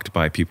shocked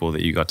by people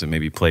that you got to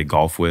maybe play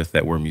golf with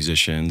that were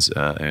musicians,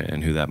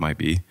 and who that might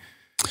be?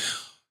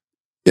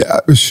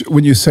 Yeah,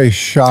 when you say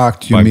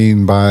shocked, you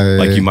mean by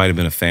like you might have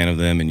been a fan of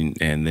them,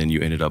 and then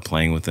you ended up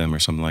playing with them or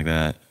something like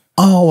that.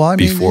 Oh, well,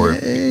 before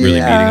really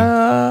meeting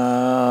them.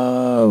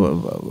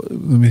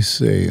 Let me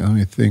see. Let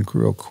me think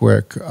real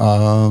quick.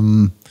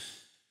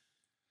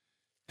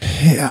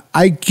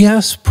 I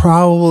guess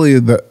probably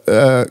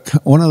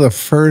one of the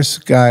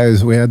first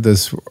guys we had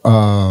this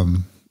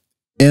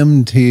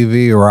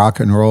MTV rock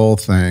and roll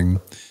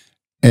thing,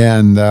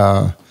 and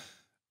I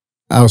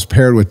was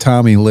paired with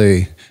Tommy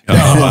Lee.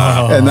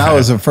 And that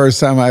was the first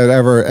time I had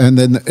ever, and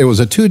then it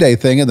was a 2-day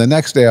thing, and the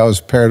next day I was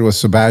paired with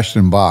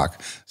Sebastian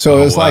Bach. So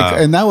it was like,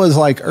 and that was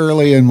like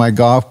early in my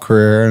golf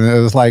career, and it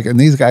was like, and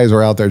these guys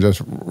were out there just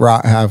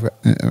having,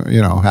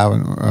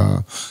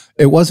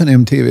 it wasn't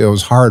MTV, it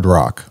was hard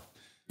rock.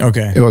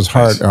 Okay. It was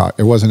hard rock.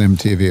 It wasn't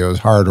MTV, it was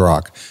hard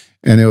rock.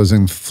 And it was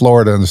in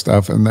Florida and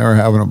stuff, and they were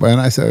having and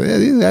I said, hey,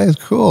 these guys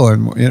are cool.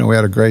 And, we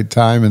had a great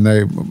time, and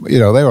they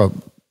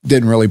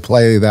didn't really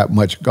play that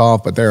much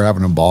golf, but they were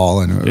having a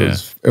ball, and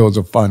it was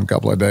a fun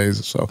couple of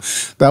days. So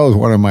that was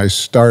one of my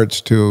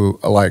starts to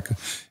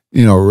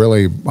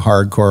really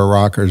hardcore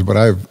rockers. But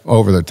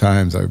over the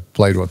times I've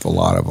played with a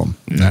lot of them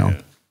now.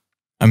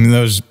 I mean,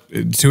 those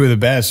two of the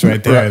best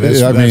right there.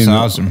 That's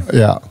awesome.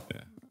 Yeah.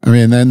 I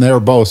mean, then they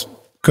were both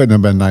couldn't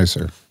have been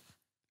nicer.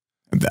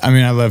 I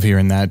mean, I love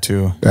hearing that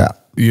too. Yeah.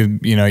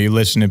 You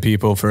listen to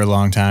people for a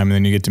long time, and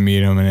then you get to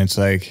meet them, and it's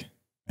like,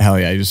 hell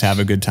yeah, you just have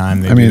a good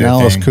time.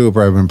 Alice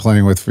Cooper I've been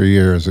playing with for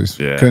years.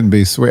 He couldn't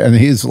be sweet. And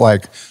he's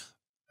like,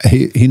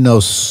 he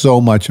knows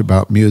so much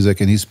about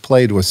music, and he's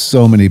played with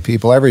so many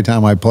people. Every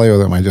time I play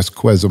with him, I just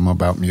quiz him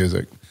about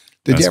music.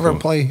 Did you ever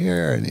play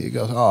here? And he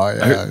goes, oh,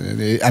 yeah.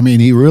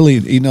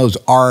 He knows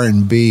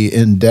R&B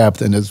in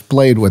depth and has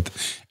played with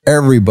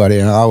everybody,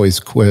 and I always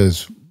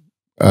quiz.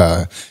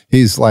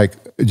 He's like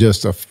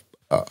just a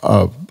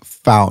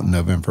fountain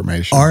of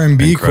information.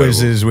 R&B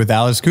quizzes with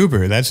Alice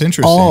Cooper. That's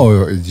interesting.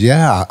 Oh,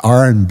 yeah.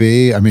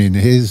 R&B. I mean,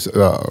 he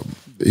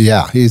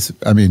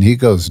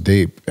goes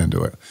deep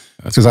into it.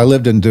 Because I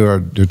lived in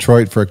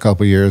Detroit for a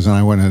couple of years, and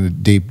I went in a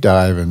deep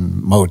dive in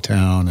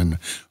Motown, and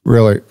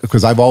really,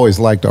 because I've always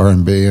liked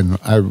R&B, and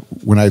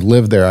when I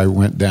lived there, I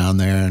went down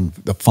there, and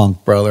the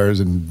Funk Brothers,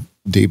 and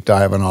deep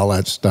dive and all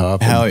that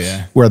stuff. Hell and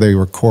yeah. where they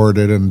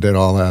recorded and did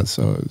all that.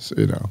 So it's,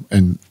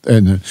 and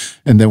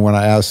then when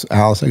I asked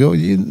Alice, I go,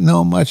 you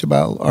know much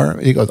about Armour?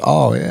 He goes,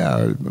 oh yeah,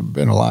 I've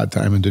been a lot of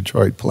time in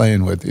Detroit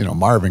playing with,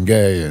 Marvin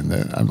Gaye. And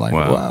then I'm like,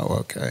 wow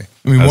okay.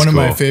 I mean, That's one of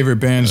my cool. favorite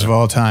bands of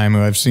all time,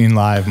 who I've seen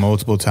live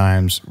multiple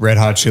times, Red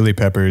Hot Chili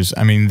Peppers.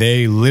 I mean,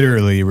 they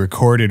literally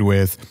recorded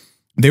with,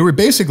 they were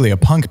basically a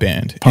punk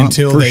band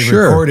until they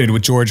recorded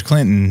with George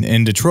Clinton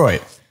in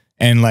Detroit.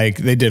 And like,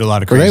 they did a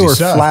lot of crazy stuff.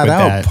 They were flat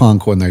out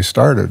punk when they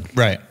started.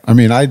 Right. I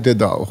mean, I did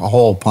the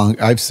whole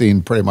punk. I've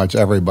seen pretty much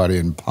everybody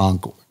in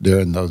punk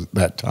during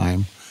that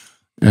time.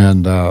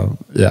 And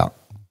yeah.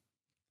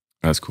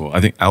 That's cool. I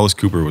think Alice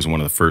Cooper was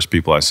one of the first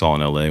people I saw in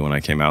LA when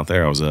I came out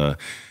there. I was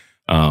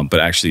but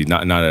actually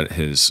not at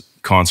his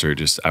concert.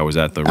 Just I was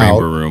at the Rainbow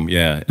Room,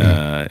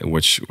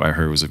 which I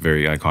heard was a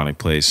very iconic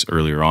place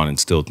earlier on, and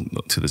still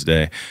to this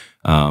day.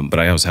 But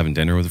I was having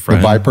dinner with a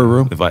friend. The Viper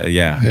Room?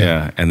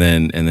 Yeah. And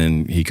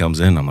then he comes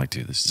in. I'm like,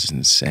 dude, this is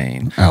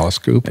insane. Alice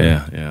Cooper.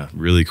 Yeah.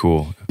 Really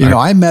cool.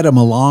 I met him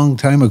a long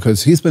time ago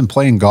because he's been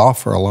playing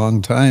golf for a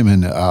long time.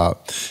 And, I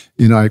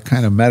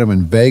kind of met him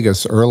in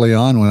Vegas early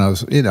on when I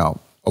was,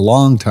 a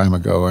long time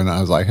ago. And I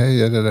was like,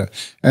 hey,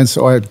 and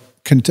so I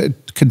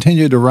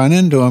continued to run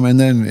into him. And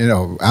then,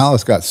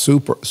 Alice got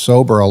super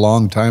sober a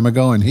long time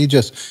ago. And he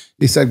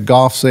said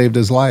golf saved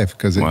his life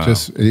because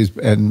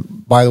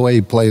and by the way,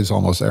 he plays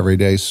almost every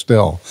day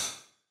still.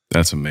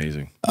 That's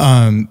amazing.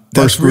 That's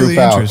First group really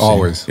out, interesting.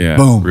 always. Yeah.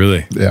 Boom.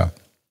 Really? Yeah.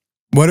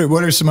 What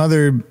are some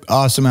other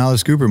awesome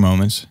Alice Cooper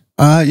moments?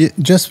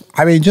 Just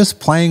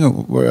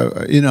playing,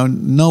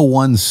 no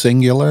one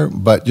singular,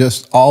 but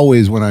just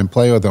always when I'm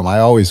playing with him, I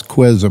always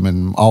quiz him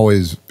and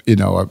always,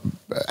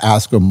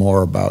 ask him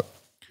more about,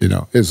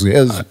 his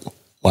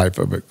life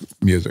of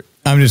music.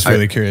 I'm just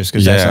really curious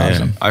because that's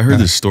awesome. I heard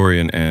this story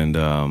and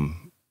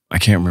I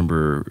can't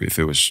remember if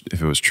it was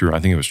true. I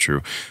think it was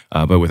true.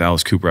 But with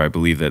Alice Cooper, I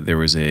believe that there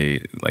was a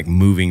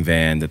moving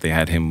van that they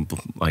had him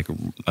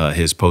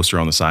his poster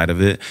on the side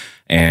of it,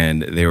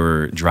 and they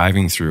were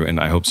driving through. And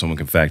I hope someone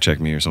can fact check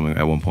me or something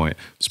at one point,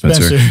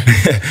 Spencer.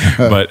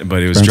 but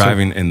it was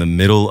driving in the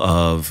middle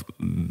of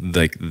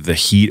the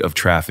heat of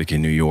traffic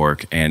in New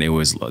York, and it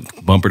was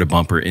bumper to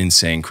bumper,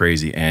 insane,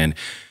 crazy, and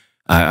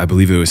I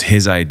believe it was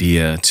his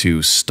idea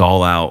to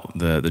stall out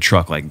the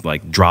truck,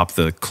 drop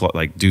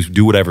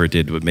do whatever it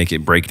did to make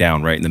it break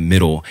down right in the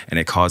middle, and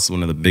it caused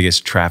one of the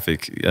biggest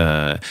traffic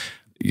jams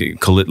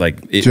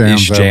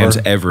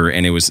ever,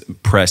 and it was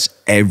press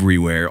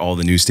everywhere, all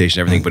the news station,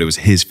 everything, but it was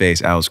his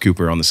face, Alice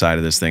Cooper, on the side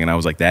of this thing, and I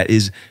was like, that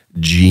is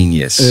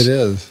genius. It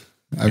is.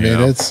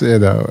 It's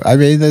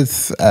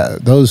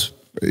those,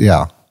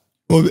 yeah.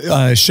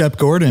 Well, Shep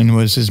Gordon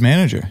was his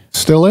manager.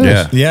 Still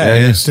is. Yeah,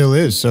 it still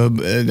is. So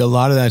a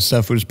lot of that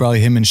stuff was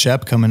probably him and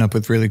Shep coming up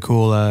with really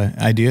cool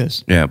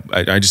ideas. Yeah,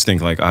 I just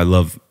think I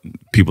love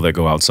people that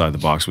go outside the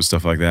box with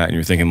stuff like that, and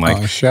you're thinking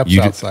Shep's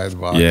outside the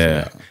box.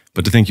 Yeah.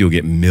 But to think you'll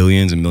get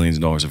millions and millions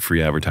of dollars of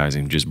free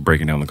advertising just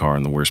breaking down the car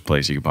in the worst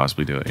place you could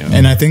possibly do it.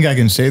 And I think I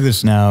can say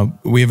this now.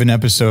 We have an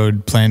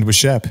episode planned with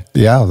Shep.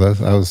 Yeah, I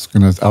was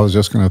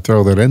just gonna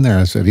throw that in there.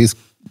 I said he's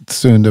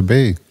soon to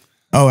be.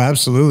 Oh,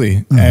 absolutely.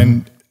 Mm-hmm.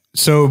 And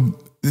so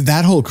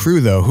that whole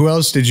crew, though, who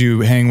else did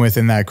you hang with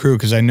in that crew?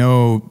 Because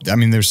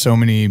there's so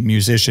many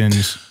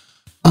musicians.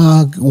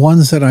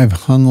 Ones that I've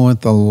hung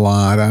with a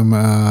lot.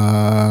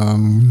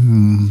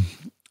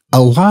 A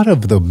lot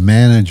of the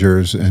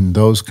managers and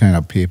those kind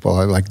of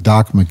people, like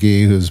Doc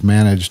McGee, who's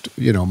managed,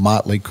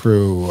 Motley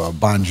Crue,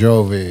 Bon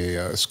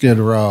Jovi, Skid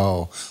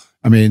Row.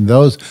 I mean,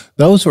 those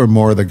were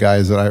more the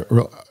guys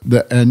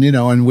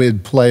and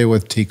we'd play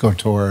with Tico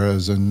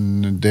Torres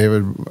and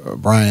David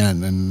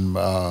Bryan and,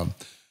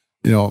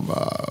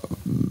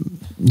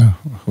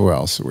 who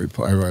else did we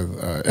play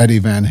with? Eddie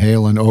Van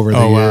Halen over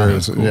the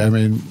years. Wow, cool. I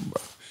mean,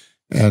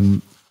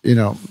 and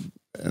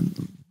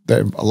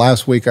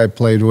last week I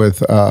played with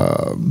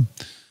the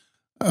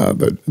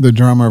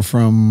drummer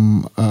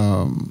from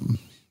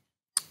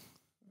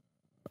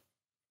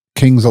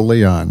Kings of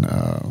Leon.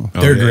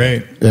 They're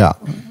great. Yeah.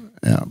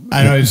 Yeah,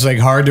 I know it's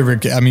hard to.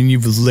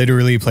 You've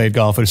literally played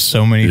golf with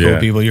so many cool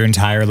people your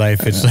entire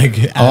life. It's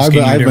I've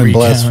been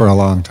blessed for a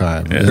long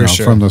time.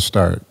 From the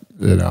start.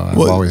 I've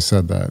always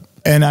said that.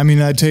 And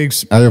that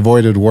takes. I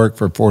avoided work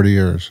for 40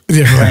 years.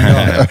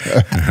 Yeah,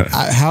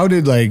 how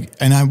did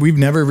we've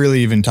never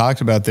really even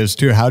talked about this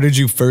too. How did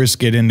you first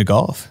get into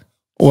golf?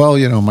 Well,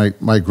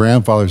 my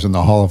grandfather's in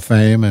the Hall of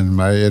Fame, and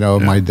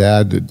my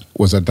dad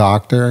was a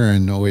doctor,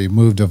 and we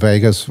moved to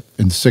Vegas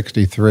in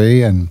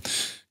 '63, and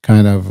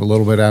kind of a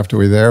little bit after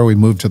we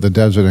moved to the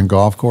Desert and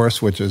Golf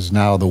Course, which is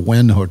now the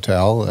Wynn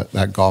Hotel,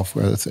 that golf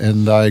course.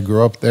 And I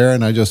grew up there,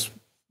 and I just,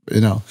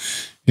 my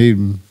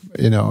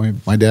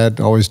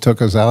dad always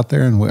took us out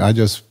there, and I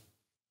just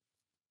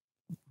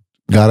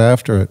got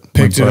after it.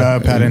 Picked it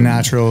up, had a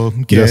natural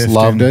gift. Just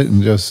loved it,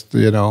 and just,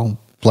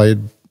 played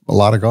a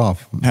lot of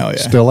golf. Hell yeah.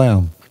 Still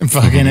am.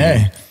 Fucking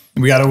A.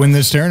 We got to win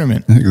this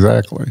tournament.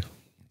 Exactly.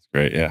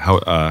 Great. Yeah.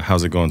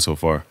 How's it going so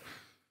far?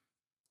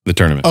 The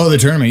tournament. Oh, the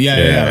tournament. Yeah.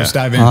 Let's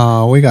dive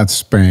in. We got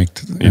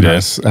spanked in our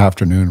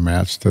afternoon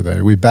match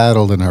today. We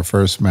battled in our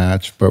first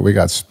match, but we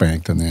got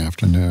spanked in the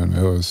afternoon.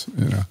 It was,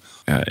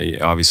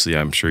 obviously,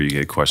 I'm sure you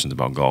get questions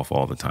about golf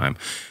all the time.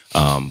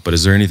 But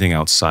is there anything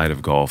outside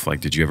of golf?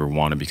 Like, did you ever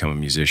want to become a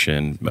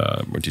musician?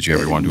 Or did you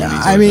ever want to do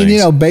these other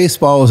things?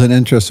 Baseball was an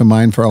interest of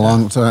mine for a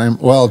long time.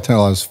 Well,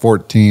 until I was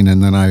 14,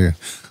 and then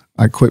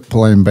I quit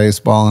playing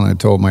baseball, and I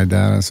told my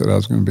dad, I said I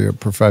was going to be a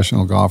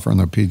professional golfer on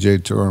the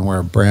PGA Tour and wear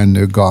a brand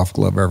new golf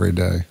glove every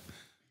day.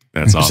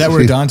 That's awesome. Is that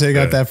where Dante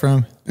got that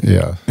from?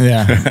 Yeah.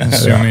 Yeah,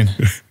 assuming.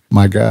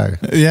 My guy.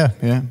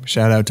 Yeah.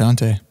 Shout out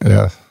Dante.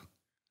 Yeah. That's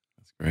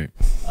great.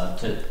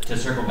 To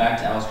circle back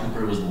to Alice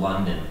Cooper, it was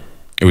London.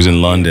 It was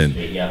in London.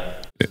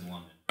 Yep. It was in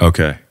London.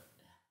 Okay.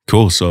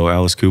 Cool. So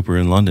Alice Cooper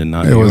in London,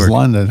 not New York. It was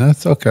London.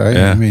 That's okay.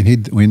 Yeah. I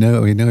mean, we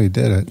knew he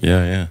did it.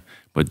 Yeah.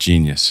 But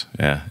genius.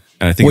 Yeah.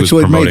 And I think Which he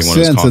was would make promoting one of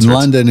his sense. concerts. In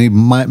London, he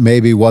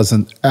maybe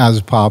wasn't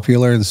as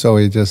popular, and so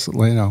he just,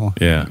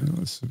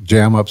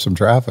 jam up some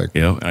traffic.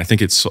 And I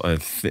think it's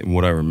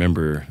what I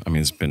remember. I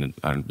mean, it's been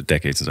a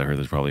decade since I heard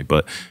this probably,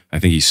 but I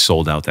think he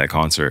sold out that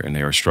concert, and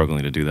they were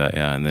struggling to do that.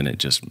 Yeah, and then it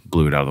just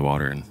blew it out of the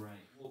water. And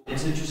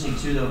it's interesting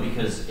too, though,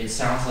 because it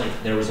sounds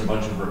like there was a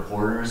bunch of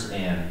reporters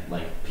and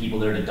like people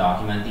there to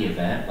document the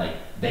event. Like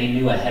they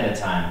knew ahead of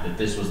time that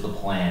this was the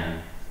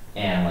plan,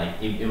 and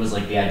like it was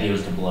like the idea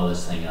was to blow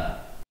this thing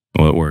up.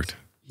 Well, it worked.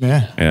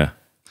 Yeah.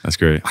 That's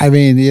great. I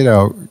mean,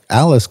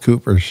 Alice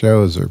Cooper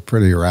shows are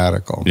pretty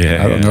radical.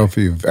 Yeah, I don't know if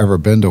you've ever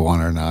been to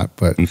one or not,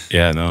 but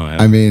yeah, no.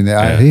 I mean,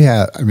 he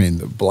had. I mean,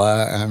 the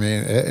black. I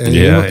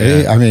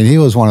mean, he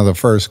was one of the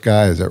first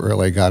guys that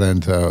really got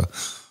into,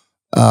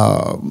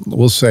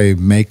 we'll say,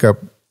 makeup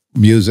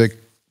music.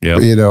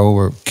 Yep.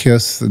 Or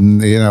Kiss,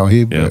 and he and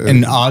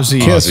Ozzy.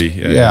 Kiss,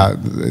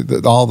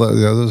 Ozzy, all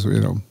the others.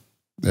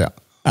 Yeah.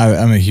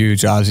 I'm a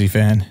huge Ozzy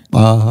fan.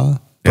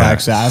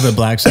 Black Sabbath. I have a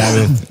Black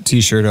Sabbath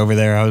T-shirt over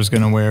there I was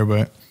going to wear,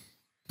 but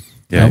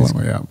he's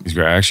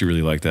great. I actually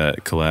really like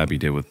that collab he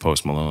did with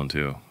Post Malone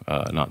too,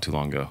 not too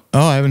long ago.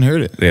 Oh, I haven't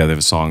heard it. Yeah, they have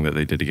a song that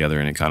they did together,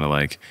 and it kind of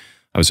like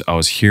I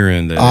was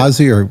hearing that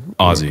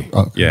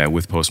Ozzy. Yeah,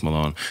 with Post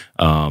Malone,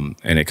 and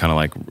it kind of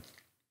like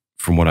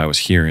from what I was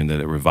hearing that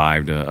it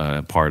revived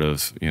a part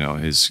of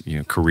his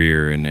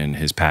career and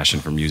his passion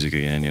for music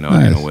again, in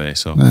a way.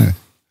 So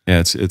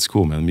yeah, it's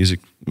cool, man.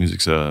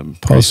 Music's a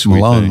Post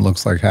Malone thing.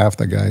 Looks like half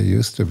the guy he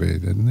used to be,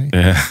 didn't he?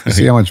 Yeah. You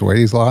see how much weight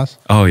he's lost?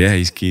 Oh yeah,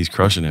 he's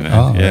crushing it, man.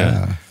 Oh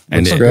yeah.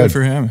 And looks good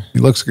for him. He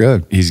looks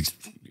good. He's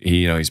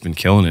been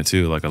killing it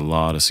too. Like a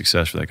lot of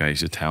success for that guy.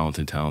 He's a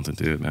talented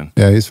dude, man.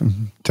 Yeah, he's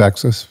from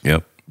Texas.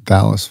 Yep.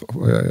 Dallas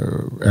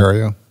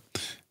area.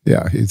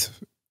 Yeah, he's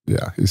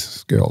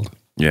skilled.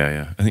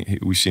 Yeah. I think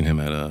we've seen him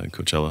at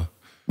Coachella.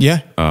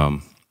 Yeah.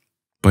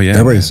 But yeah,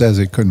 everybody says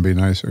he couldn't be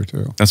nicer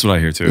too. That's what I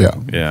hear too.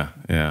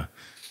 Yeah.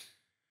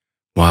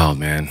 Wild,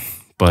 man.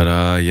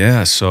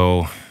 But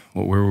so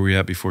where were we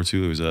at before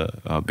too? It was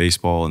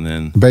baseball, and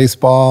then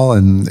baseball,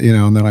 and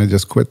and then I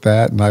just quit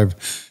that, and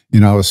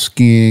I was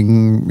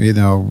skiing,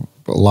 a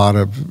lot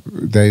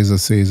of days a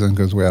season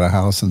because we had a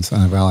house in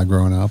Sun Valley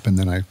growing up, and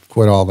then I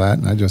quit all that,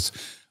 and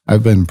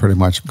I've been pretty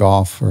much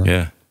golf for.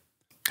 Yeah.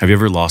 Have you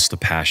ever lost the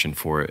passion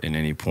for it in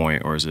any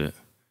point, or is it?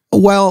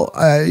 Well,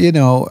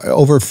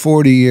 over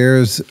 40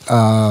 years,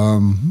 I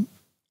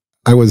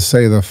would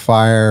say the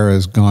fire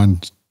has gone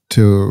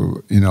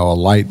to, a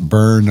light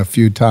burn a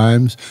few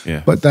times.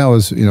 Yeah. But that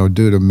was,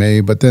 due to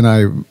me. But then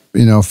I,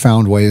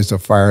 found ways to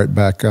fire it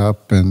back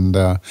up. And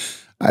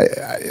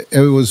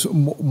it was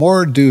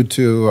more due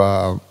to,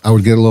 I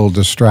would get a little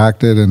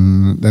distracted.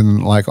 And then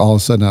like all of a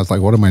sudden I was like,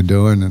 what am I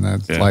doing? And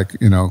that's like,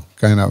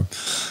 kind of,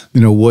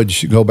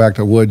 go back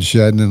to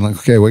woodshed and like,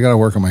 okay, we got to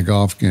work on my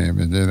golf game.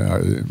 And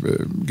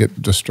then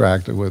get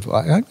distracted with,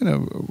 I'm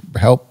going to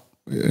help,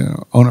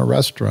 own a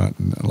restaurant.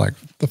 And like,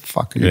 the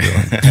fuck are you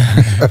doing?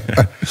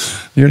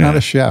 You're not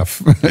a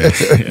chef.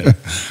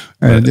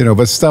 And,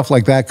 but stuff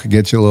like that could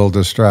get you a little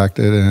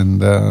distracted.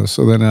 And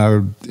so then I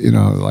would,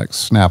 like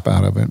snap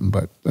out of it.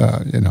 But,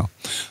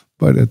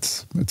 but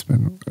it's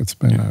been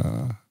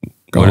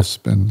golf's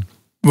been.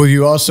 Well,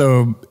 you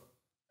also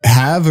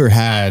have or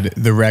had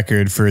the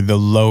record for the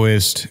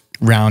lowest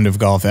round of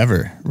golf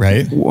ever,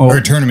 right? Well,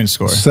 or tournament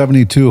score.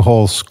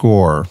 72-hole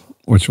score,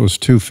 which was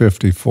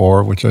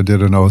 254, which I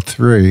did in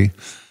 03.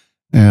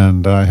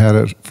 And I had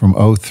it from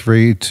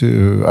 03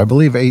 to, I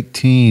believe,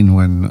 18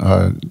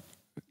 when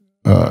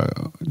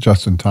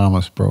Justin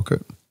Thomas broke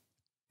it.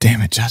 Damn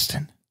it,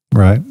 Justin.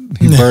 Right?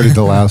 He birdied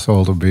the last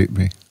hole to beat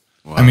me.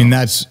 Wow. I mean,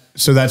 that's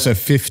a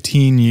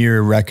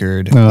 15-year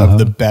record of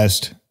the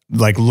best,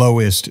 like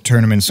lowest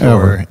tournament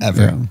score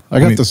ever. Yeah. I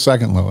got the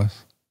second lowest.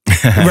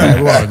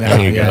 Right. Well,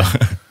 there you go.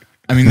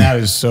 I mean, that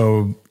is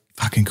so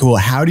fucking cool.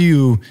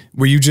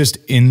 Were you just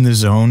in the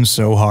zone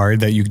so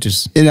hard that you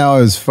just... it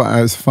was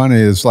funny.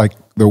 It's like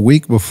the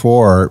week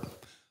before,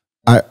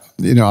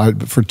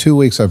 for 2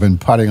 weeks I've been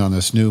putting on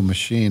this new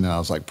machine, and I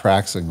was like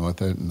practicing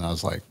with it, and I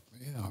was like,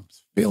 I'm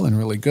feeling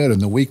really good. And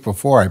the week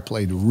before I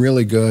played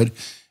really good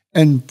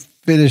and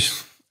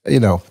finished,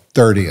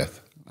 30th.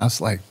 I was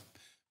like,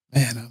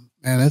 man,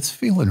 man, it's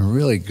feeling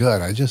really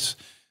good. I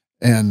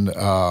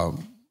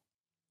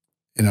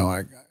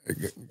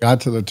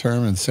got to the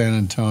tournament in San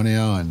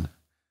Antonio, and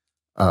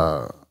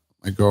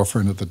my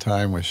girlfriend at the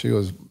time,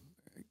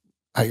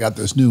 I got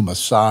this new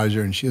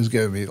massager, and she was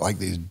giving me like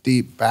these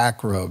deep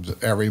back rubs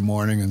every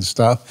morning and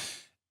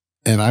stuff.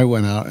 And I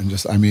went out and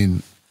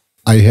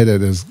I hit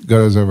it as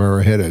good as I've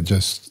ever hit it.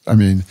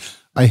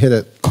 I hit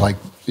it like,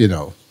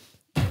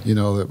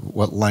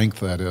 what length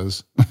that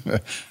is,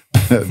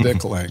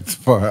 dick length,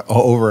 for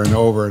over and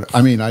over.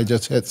 I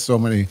just hit so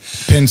many.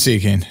 Pin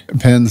seeking.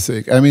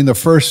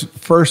 The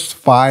first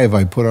 5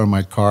 I put on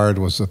my card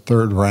was the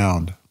 3rd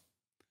round.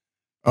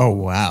 Oh,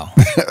 wow.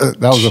 That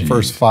was the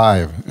first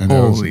 5. And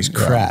holy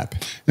crap.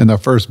 And the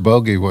first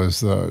bogey was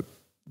the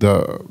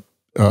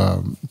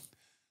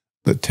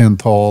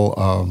 10th hole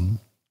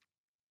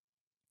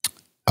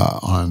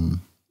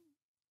on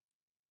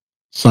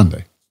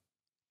Sunday.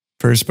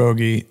 First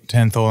bogey,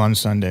 10th hole on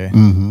Sunday.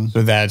 Mm-hmm.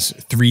 So that's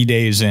 3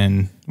 days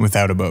in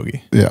without a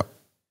bogey. Yeah.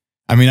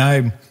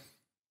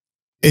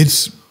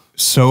 It's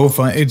so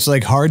fun. It's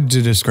like hard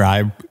to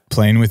describe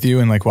playing with you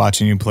and like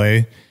watching you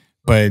play.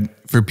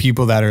 But for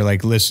people that are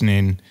like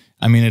listening,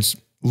 it's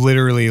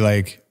literally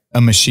like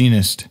a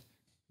machinist,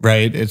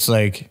 right? It's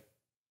like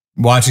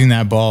watching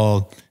that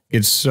ball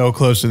get so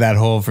close to that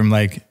hole from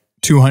like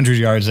 200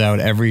 yards out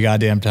every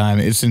goddamn time.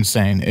 It's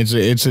insane.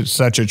 It's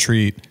such a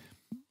treat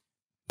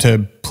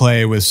to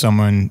play with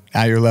someone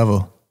at your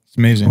level. It's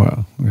amazing.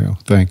 Well, yeah,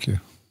 thank you.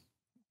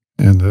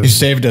 And you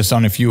saved us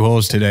on a few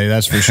holes today,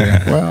 that's for sure.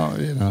 Well,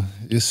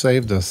 you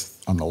saved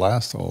us on the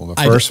last hole, the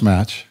first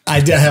match. I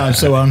did.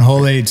 So on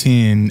hole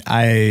 18,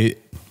 I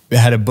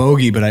had a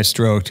bogey, but I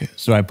stroked,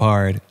 so I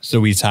parred. So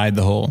we tied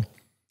the hole.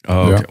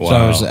 Oh, okay.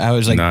 Wow. So I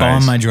was like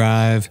bomb my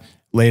drive,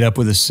 laid up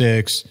with a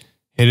 6,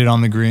 hit it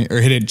on the green, or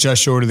hit it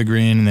just short of the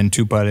green, and then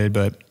 2-putted.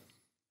 But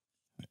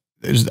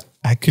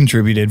I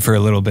contributed for a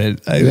little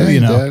bit. You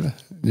did.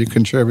 You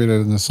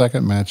contributed in the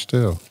second match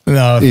too.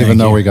 No, even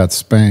though we got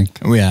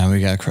spanked. Yeah,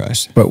 we got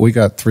crushed. But we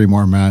got 3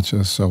 more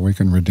matches, so we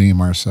can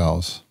redeem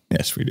ourselves.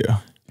 Yes, we do.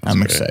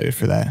 I'm excited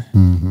for that.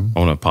 Mm-hmm. I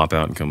want to pop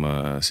out and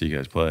come see you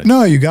guys play.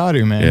 No, you got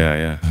to, man.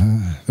 Yeah.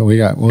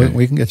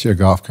 We can get you a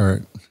golf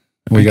cart.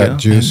 We got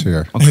juice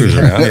here. I'll cruise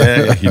around.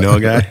 Yeah. You know a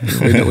guy?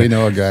 we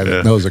know a guy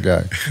that knows a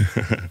guy.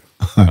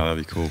 Oh, that'd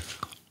be cool.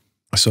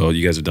 So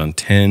you guys have done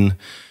 10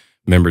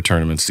 member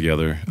tournaments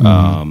together.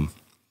 Mm-hmm.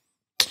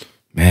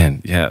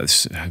 Man, yeah.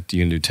 Do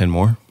you gonna do 10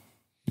 more?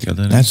 You got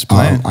that? That's the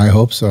plan. I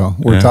hope so.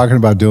 We're talking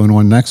about doing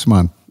one next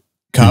month.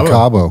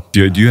 Cabo.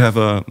 Do you have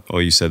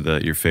you said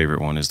that your favorite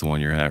one is the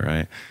one you're at,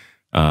 right?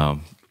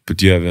 But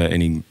do you have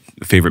any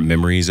favorite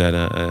memories at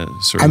a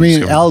certain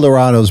El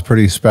Dorado is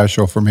pretty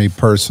special for me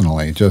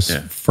personally,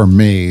 for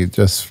me,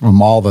 just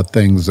from all the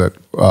things that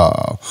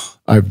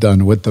I've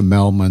done with the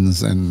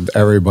Meldmans and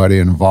everybody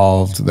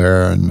involved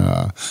there. And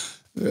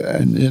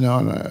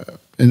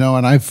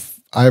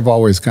I've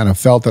always kind of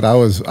felt that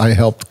I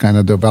helped kind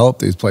of develop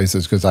these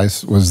places because I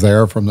was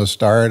there from the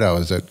start. I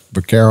was at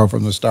Vaquero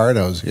from the start.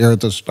 I was here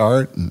at the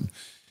start, and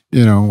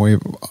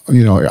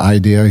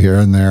idea here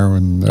and there,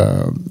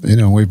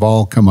 and we've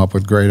all come up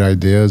with great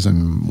ideas.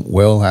 And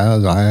Will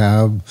has, I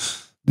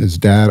have, his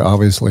dad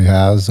obviously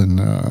has, and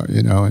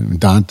and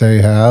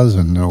Dante has,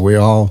 and we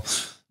all,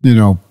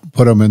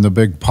 put them in the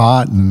big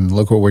pot, and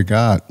look what we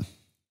got.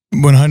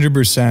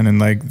 100%, and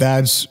like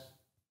that's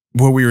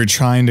what we were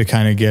trying to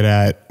kind of get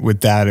at with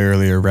that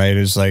earlier, right?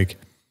 Is like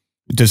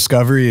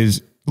discovery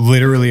is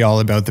literally all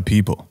about the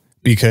people,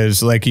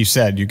 because like you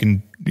said, you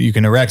can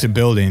erect a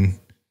building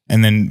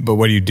but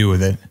what do you do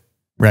with it?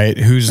 Right?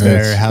 Who's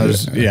there?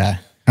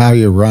 How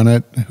you run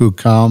it, who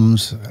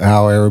comes,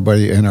 how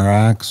everybody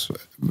interacts,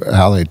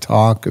 how they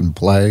talk and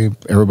play.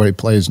 Everybody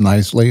plays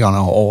nicely on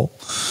a hole.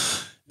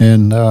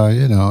 And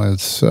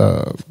it's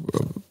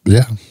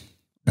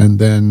and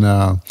then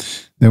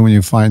when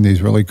you find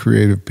these really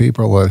creative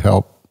people that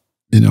help,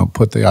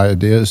 put the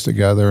ideas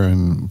together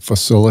and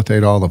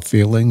facilitate all the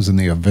feelings and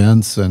the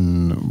events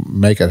and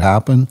make it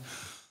happen,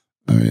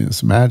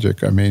 it's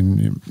magic.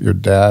 Your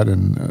dad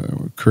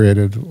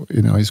created,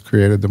 he's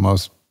created the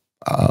most,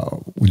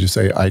 would you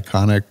say,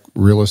 iconic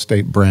real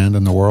estate brand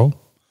in the world?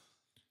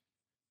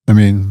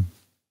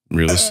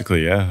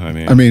 Realistically, yeah.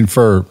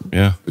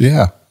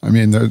 Yeah.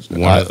 There's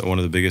one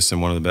of the biggest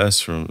and one of the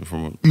best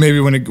from maybe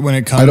when it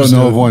comes. I don't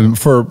know of one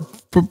for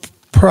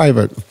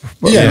private.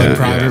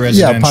 Private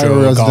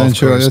residential.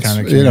 It's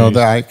that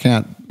I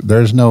can't.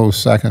 There's no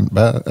second.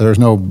 There's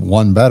no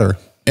one better.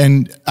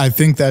 And I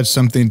think that's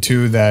something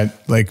too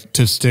that, like,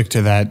 to stick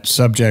to that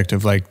subject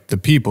of like the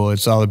people.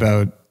 It's all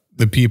about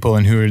the people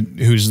and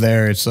who's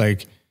there. It's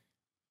like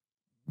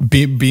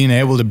being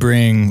able to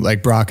bring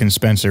like Brock and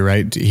Spencer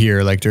right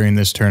here, like during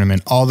this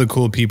tournament, all the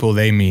cool people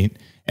they meet.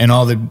 And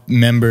all the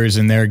members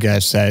and their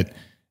guests that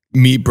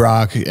meet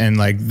Brock and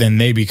like then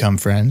they become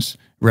friends,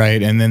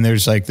 right? And then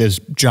there's like this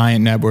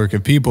giant network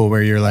of people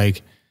where you're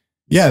like,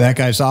 yeah, that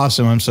guy's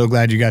awesome. I'm so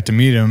glad you got to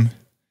meet him.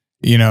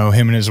 Him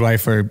and his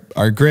wife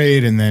are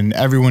great. And then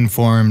everyone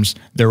forms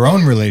their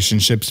own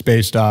relationships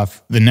based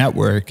off the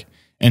network.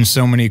 and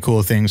so many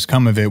cool things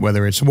come of it,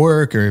 whether it's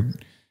work or,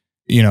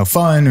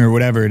 fun or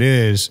whatever it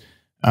is.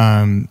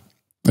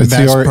 It's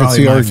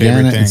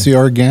the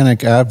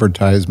organic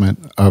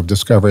advertisement of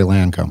Discovery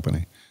Land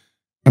Company.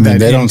 I mean,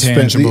 they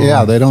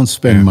don't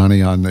spend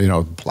money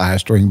on,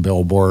 plastering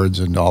billboards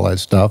and all that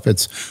stuff.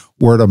 It's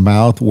word of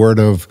mouth, word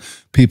of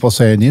people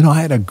saying,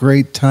 I had a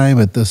great time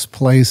at this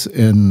place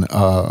in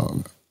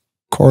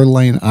Coeur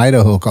d'Alene,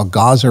 Idaho called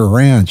Gaza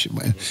Ranch.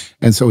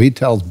 And so he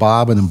tells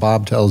Bob and then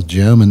Bob tells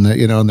Jim and,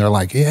 and they're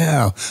like,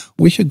 yeah,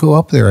 we should go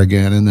up there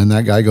again. And then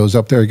that guy goes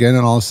up there again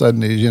and all of a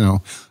sudden he's,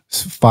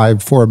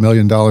 $4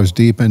 million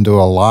deep into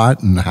a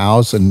lot and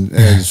house and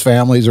his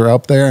families are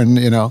up there and,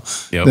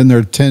 then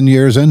they're 10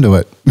 years into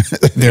it.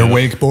 They're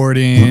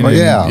wakeboarding.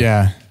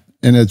 Yeah.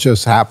 And it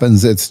just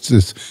happens. It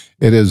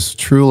is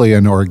truly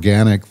an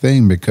organic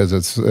thing because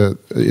it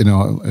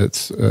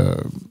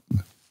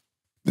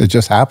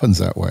just happens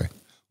that way.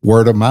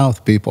 Word of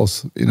mouth, people,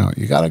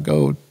 you got to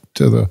go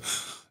to the,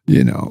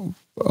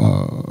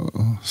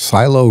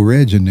 Silo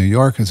Ridge in New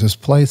York. It's this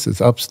place.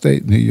 It's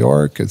upstate New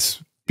York.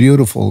 It's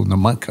beautiful in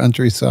the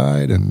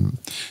countryside, and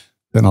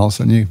then all of a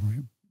sudden you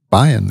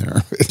buy in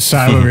there.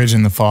 Silo Ridge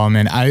in the fall,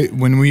 man.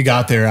 When we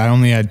got there, I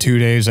only had 2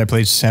 days. I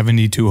played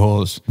 72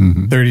 holes,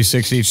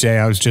 36 each day.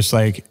 I was just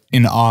like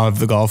in awe of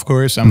the golf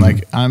course. I'm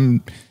like,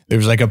 there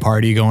was like a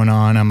party going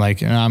on. I'm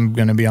like, I'm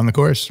going to be on the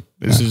course.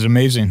 This is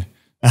amazing.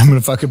 I'm going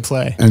to fucking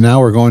play. And now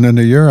we're going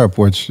into Europe,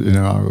 which,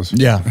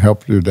 I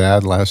helped your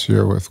dad last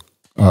year with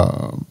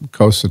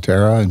Costa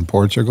Terra in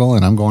Portugal,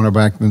 and I'm going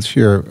back this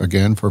year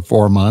again for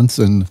 4 months.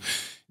 And,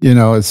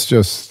 it's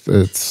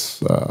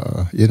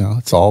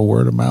all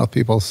word of mouth.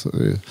 People,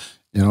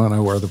 and I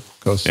wear the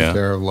Costa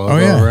Terra logo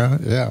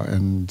around. Yeah.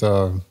 And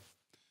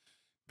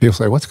people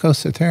say, what's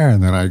Costa Terra?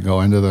 And then I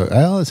go into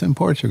it's in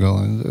Portugal.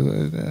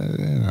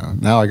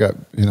 And, now I got,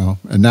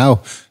 and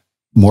now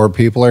more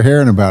people are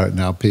hearing about it.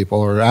 Now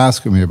people are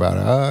asking me about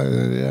it.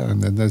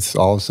 And then it's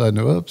all of a sudden,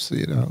 oops,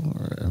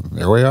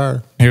 there we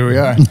are. Here we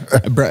are.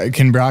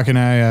 Can Brock and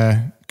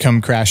I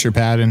come crash your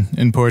pad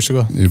in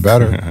Portugal? You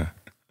better.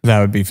 That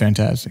would be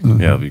fantastic. Yeah,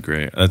 that'd be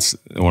great. That's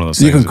one of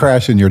those you things. You can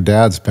crash in your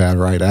dad's pad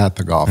right at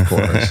the golf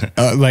course.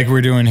 Like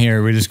we're doing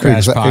here. We just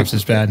crash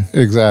Pops' pad.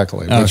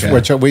 Exactly. Okay.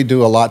 Which we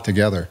do a lot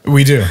together.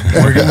 We do.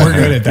 We're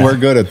good at that. We're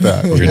good at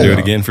that. We're going to do it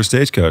again for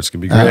Stagecoach. It's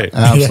going to be great.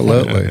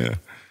 Absolutely. Yeah.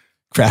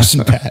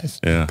 Crashing pads.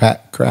 Yeah.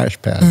 Crash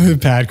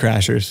pad. Pad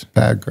crashers.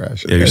 Pad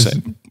crashers. Yeah, you're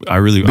saying,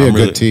 be a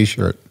good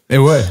T-shirt. It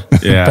would.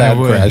 Yeah. Pad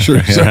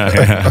crashers.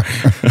 Yeah.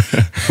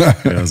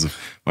 It was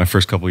my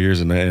first couple of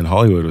years in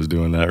Hollywood was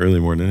doing that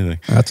really more than anything.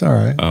 That's all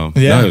right. No,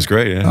 it was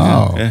great. Yeah.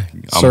 Oh. Yeah.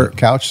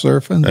 Couch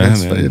surfing.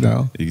 That's,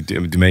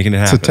 You're making it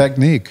happen. It's a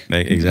technique.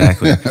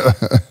 Exactly.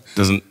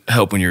 Doesn't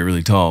help when you're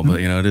really tall,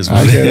 but it is what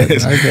I get it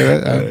is. I get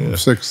it. I'm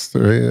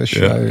 6'3"ish.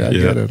 I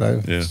get it.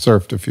 I've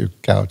surfed a few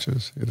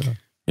couches,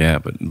 Yeah,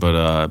 but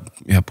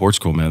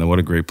Portugal, man, what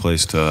a great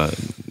place to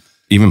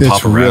even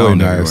pop around. Really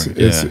nice.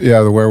 It's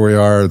where we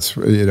are. It's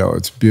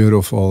it's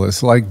beautiful.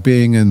 It's like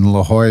being in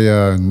La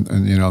Jolla and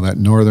that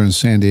northern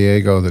San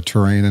Diego, the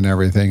terrain and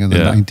everything in the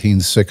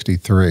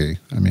 1963.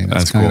 I mean, it's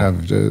That's kind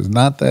of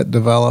not that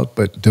developed,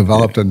 but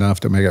developed enough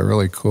to make it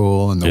really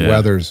cool. And the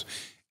weather's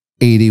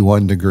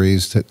 81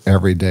 degrees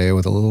every day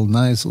with a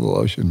nice little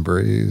ocean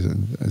breeze,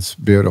 and it's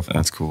beautiful.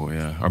 That's cool.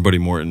 Yeah, our buddy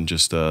Morton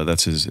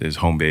that's his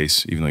home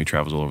base, even though he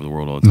travels all over the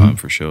world all the time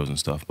for shows and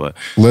stuff. But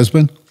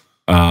Lisbon.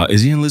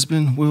 Is he in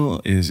Lisbon,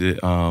 Will? Is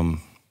it? I'm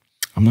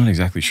not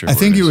exactly sure. I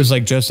think he was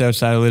like just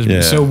outside of Lisbon.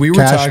 Yeah. So we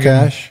were talking.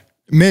 Cash?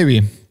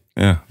 Maybe.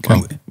 Yeah.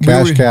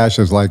 Cash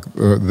is like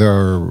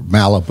their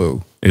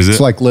Malibu. Is it?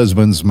 It's like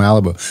Lisbon's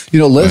Malibu.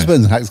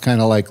 Lisbon has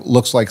kind of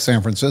looks like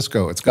San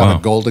Francisco. It's got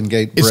a Golden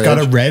Gate bridge. It's got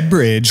a red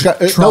bridge.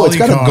 It's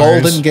got a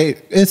Golden Gate.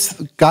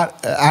 It's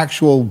got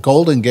actual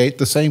Golden Gate,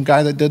 the same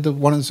guy that did the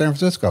one in San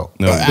Francisco.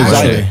 No,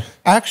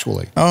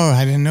 actually. Oh,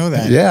 I didn't know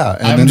that. Yeah,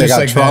 and then they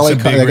got trolley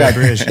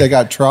cars. They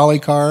got trolley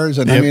cars,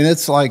 and I mean,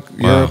 it's like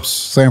Europe's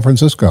San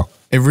Francisco.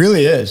 It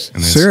really is.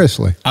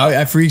 Seriously.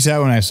 I freaked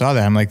out when I saw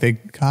that. I'm like, they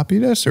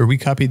copied us or we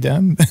copied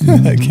them?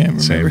 I can't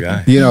remember. Same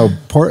guy.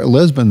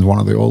 Lisbon's one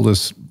of the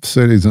oldest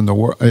cities in the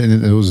world,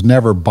 and it was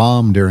never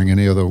bombed during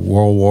any of the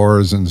world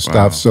wars and stuff.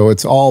 Wow. So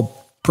it's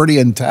all pretty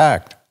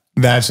intact.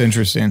 That's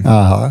interesting.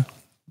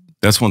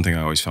 That's one thing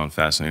I always found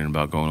fascinating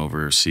about going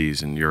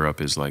overseas in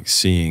Europe is like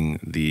seeing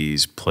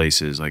these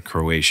places like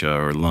Croatia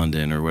or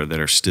London or where that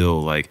are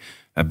still like,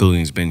 that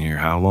building's been here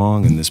how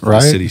long? And this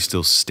city's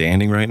still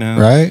standing right now.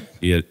 Right.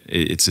 Yeah,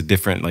 it's a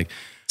different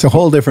it's a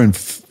whole different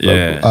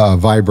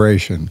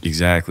vibration.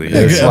 Exactly.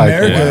 It's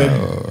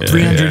America,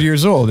 300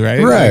 years old, right?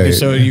 Right. Like,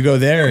 so you go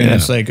there and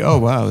it's like, oh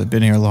wow, they've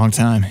been here a long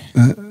time.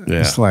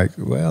 It's like,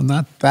 well,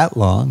 not that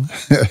long.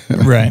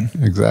 Right.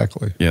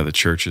 Exactly. Yeah, the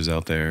churches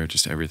out there,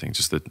 just everything,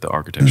 just the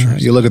architecture.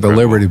 You look at the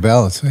Liberty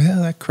Bell, it's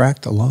that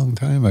cracked a long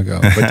time ago.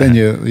 But then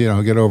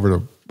you get over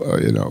to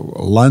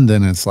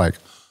London, it's like,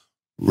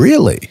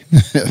 really?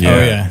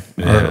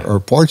 Or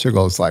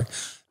Portugal, it's like,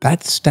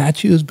 that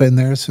statue's been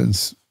there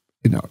since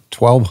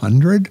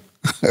 1200.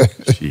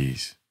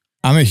 Jeez.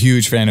 I'm a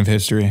huge fan of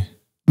history.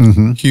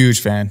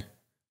 Huge fan.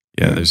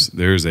 Yeah,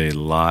 there's a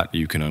lot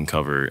you can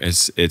uncover.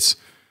 It's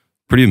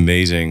pretty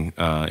amazing.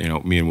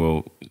 Me and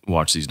Will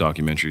watch these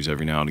documentaries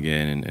every now and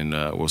again, and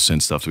we'll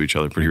send stuff to each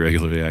other pretty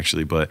regularly,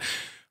 actually. But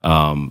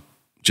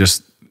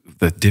just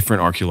the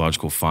different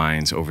archaeological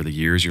finds over the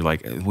years, you're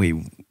like, wait,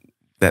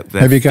 that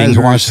have you guys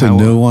watched the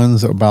new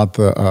ones about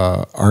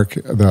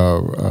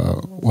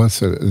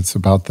what's it? It's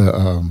about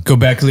the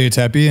Göbekli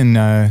Tepe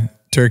in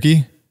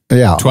Turkey.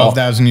 Yeah,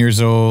 12,000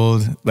 years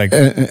old. Like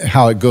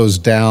how it goes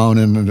down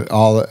and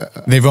all.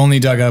 They've only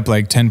dug up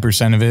like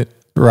 10% of it.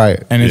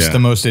 Right. And it's the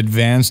most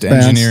advanced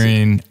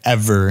engineering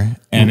ever.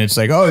 And it's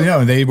like,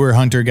 oh, they were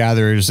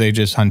hunter-gatherers. They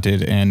just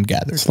hunted and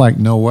gathered. It's like,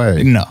 no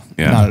way. No,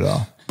 not at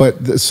all.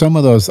 But some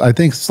of those, I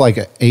think it's like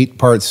an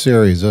 8-part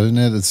series, isn't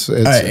it? It's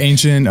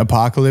Ancient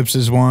Apocalypse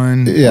is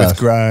one with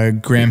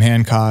Graham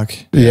Hancock.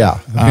 Yeah.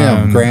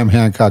 Graham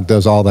Hancock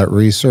does all that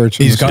research.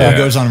 He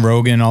goes on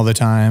Rogan all the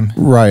time.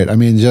 Right. I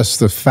mean, just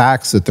the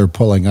facts that they're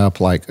pulling up,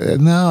 like,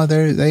 no,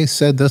 they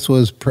said this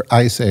was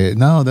Ice Age.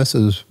 No, this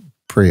is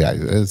pre-Ice.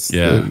 It's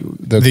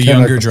the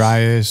Younger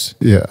Dryas.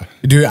 Yeah.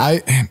 Dude,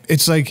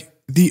 it's like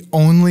the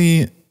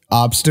only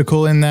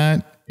obstacle in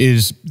that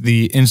is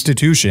the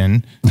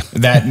institution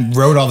that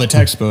wrote all the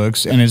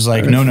textbooks and is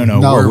like, no,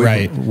 we're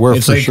right. We're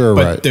it's for like, sure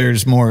but right.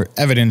 There's more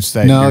evidence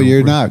that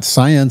you're not.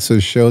 Science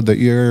has showed that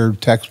your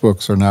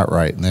textbooks are not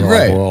right. And they're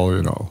like,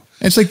 well,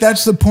 It's like,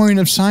 that's the point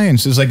of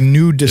science, is like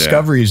new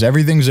discoveries.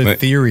 Everything's a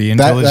theory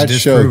until it's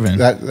disproven.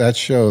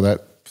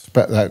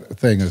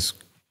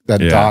 That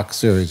doc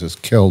series has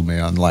killed me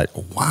on like,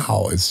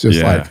 wow, it's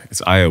just like.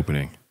 It's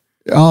eye-opening.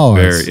 Oh,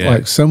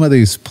 like some of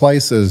these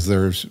places,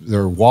 there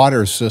are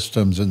water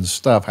systems and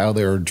stuff, how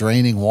they were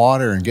draining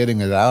water and getting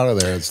it out of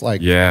there. It's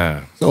like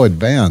so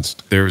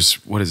advanced. There's,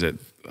 what is it?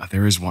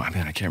 There is one,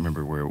 I can't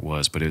remember where it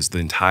was, but it was the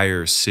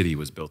entire city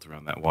was built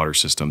around that water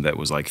system that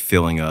was like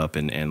filling up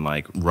and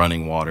like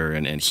running water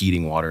and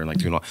heating water and like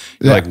doing all.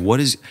 Like,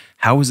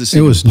 how is this?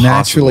 It was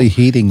naturally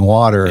heating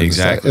water.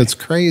 Exactly. It's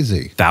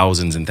crazy.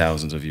 Thousands and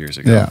thousands of years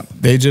ago. Yeah.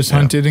 They just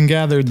hunted and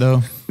gathered,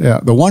 though. Yeah.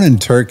 The one in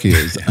Turkey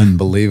is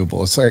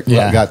unbelievable. It's like,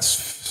 got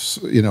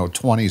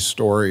 20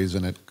 stories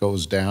and it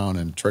goes down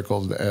and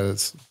trickles.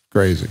 It's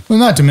crazy. Well,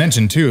 not to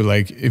mention, too,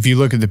 like if you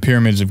look at the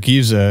pyramids of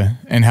Giza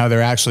and how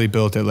they're actually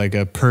built at like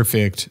a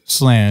perfect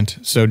slant.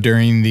 So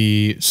during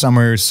the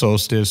summer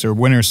solstice or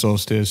winter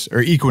solstice or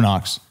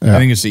equinox, I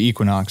think it's the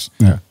equinox,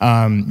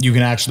 you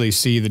can actually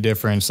see the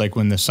difference. Like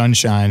when the sun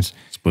shines,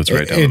 splits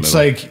right down the middle. It's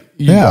like,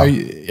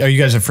 are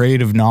you guys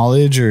afraid of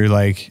knowledge or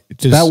like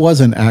just? That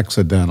wasn't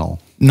accidental.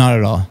 Not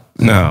at all.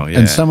 No, yeah.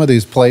 And some of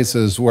these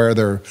places where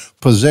they're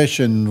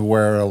positioned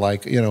where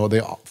like,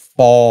 the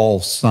fall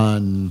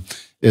sun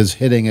is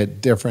hitting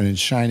it different and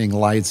shining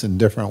lights in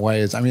different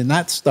ways. I mean,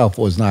 that stuff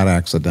was not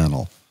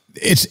accidental.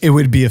 It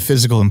would be a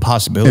physical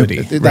impossibility.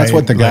 That's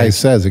what the guy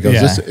says. He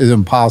goes, this is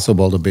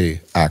impossible to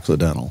be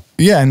accidental.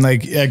 Yeah, and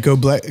like at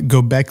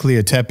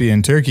Göbekli Tepe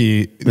in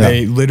Turkey,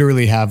 they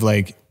literally have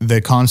like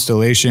the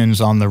constellations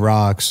on the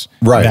rocks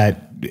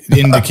that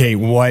indicate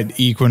what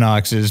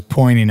equinox is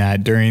pointing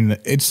at during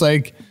the. It's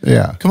like,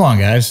 come on,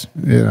 guys.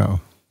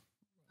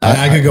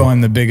 I could go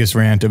on the biggest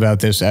rant about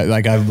this.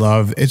 Like, I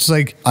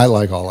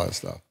like all that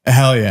stuff.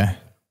 Hell yeah.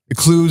 The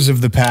clues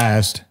of the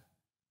past.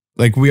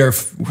 Like, we're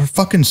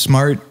fucking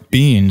smart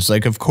beings.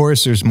 Like, of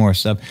course there's more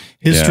stuff.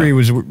 History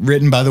was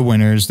written by the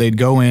winners. They'd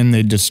go in,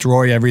 they'd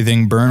destroy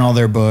everything, burn all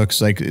their books.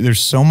 Like,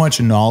 there's so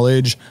much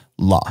knowledge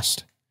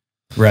lost,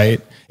 right?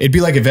 It'd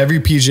be like if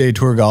every PGA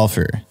Tour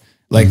golfer,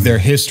 like their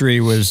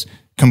history was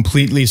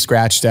completely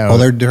scratched out. Well,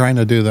 they're trying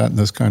to do that in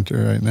this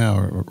country right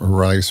now,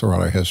 erase a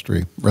lot of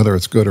history, whether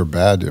it's good or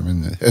bad. I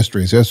mean,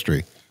 history is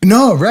history.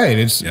 No, right.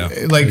 It's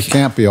like, it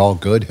can't be all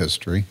good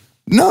history.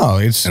 No,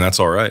 and that's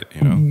all right.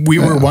 We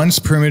were once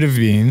primitive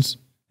beings,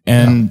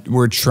 and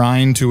we're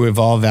trying to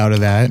evolve out of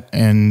that.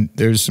 And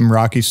there's some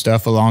rocky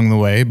stuff along the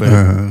way,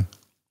 but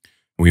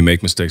we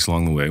make mistakes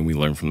along the way, and we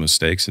learn from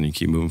mistakes, and you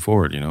keep moving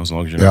forward. As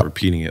long as you're not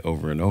repeating it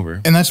over and over.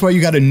 And that's why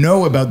you got to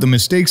know about the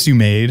mistakes you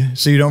made,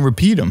 so you don't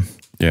repeat them.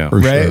 Yeah,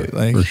 right. Sure.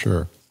 Like, for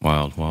sure.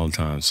 Wild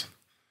times.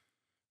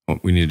 Well,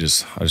 we need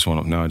to I just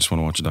want to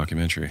watch a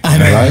documentary. I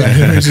know.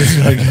 Right? Just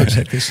go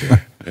check this out.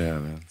 Yeah,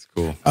 man, it's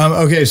cool.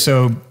 Okay,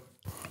 so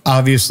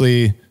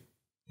obviously,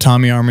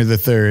 Tommy Armour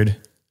III,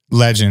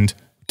 legend.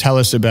 Tell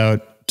us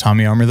about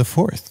Tommy Armour IV.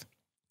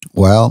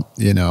 Well,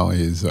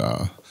 he's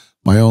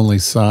my only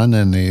son,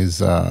 and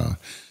he's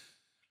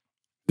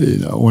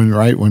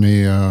when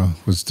he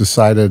was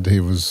decided,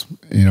 he was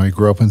he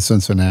grew up in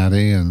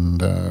Cincinnati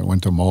and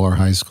went to Moeller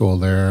High School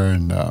there,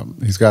 and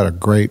he's got a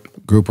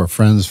great group of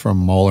friends from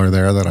Moeller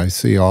there that I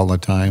see all the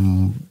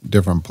time,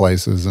 different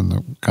places in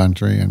the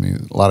country, and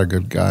a lot of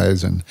good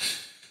guys. And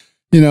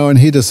and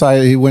he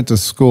decided, he went to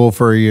school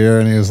for a year,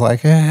 and he was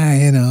like,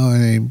 and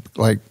he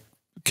like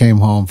came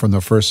home from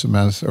the first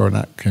semester, or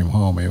not came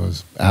home, he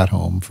was at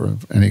home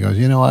and he goes,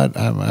 you know what,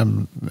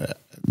 I'm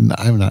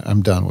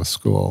done with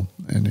school.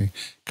 And he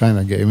kind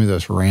of gave me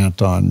this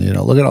rant on,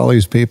 look at all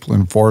these people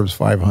in Forbes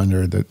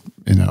 500 that,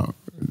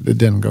 that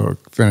didn't go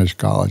finish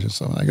college and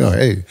stuff. I go,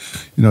 hey,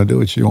 do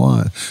what you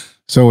want.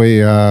 So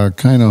we're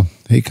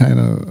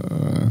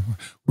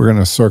going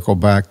to circle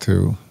back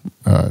to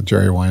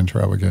Jerry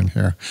Weintraub again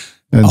here.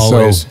 And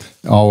always.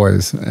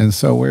 And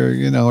so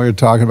we're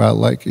talking about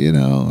well,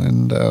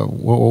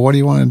 what do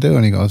you want to do?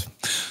 And he goes,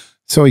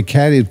 so he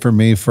caddied for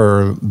me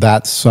for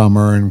that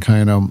summer and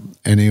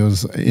he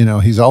was,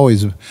 he's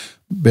always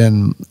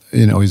been,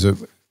 he's a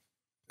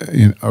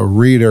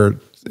reader.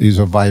 He's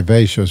a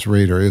vivacious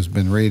reader. He's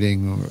been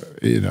reading,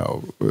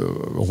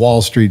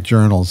 Wall Street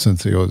Journal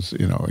since he was,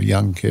 a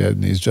young kid.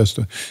 And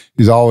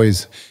he's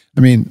always,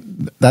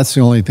 that's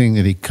the only thing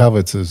that he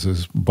covets is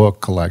his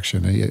book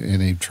collection.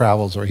 He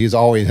travels, or he's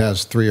always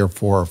has 3 or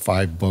 4 or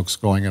 5 books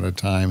going at a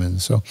time.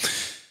 And so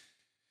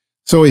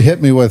he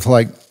hit me with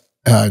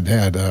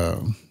Dad,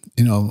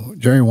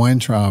 Jerry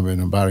Weintraub in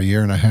about a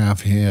year and a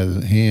half, he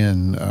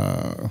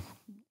and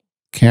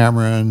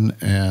Cameron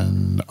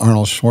and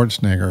Arnold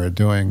Schwarzenegger are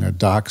doing a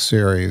doc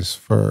series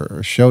for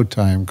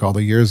Showtime called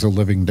The Years of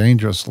Living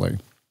Dangerously.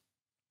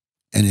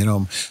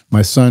 And,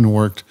 my son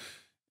worked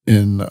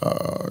in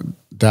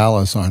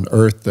Dallas on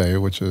Earth Day,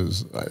 which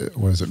is,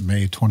 was it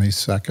May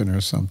 22nd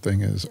or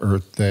something is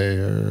Earth Day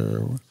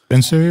or...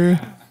 Spencer?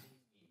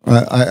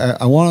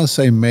 I want to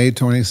say May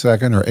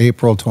 22nd or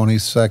April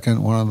 22nd,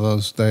 one of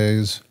those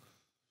days.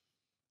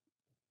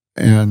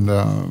 And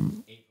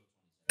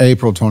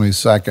April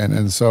 22nd.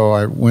 And so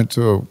I went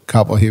to a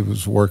couple. He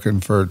was working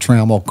for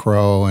Trammell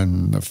Crow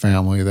and the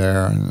family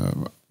there,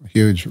 and a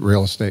huge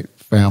real estate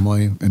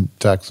family in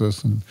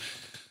Texas. And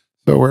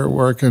so we're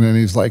working, and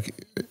he's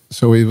like,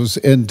 so he was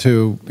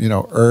into,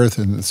 Earth.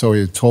 And so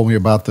he told me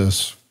about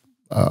this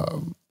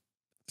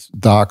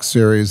doc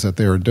series that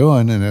they were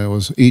doing, and it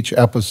was each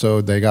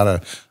episode they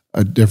got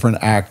a different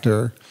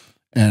actor,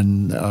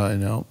 and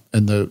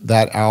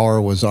that hour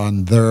was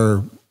on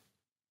their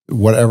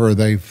whatever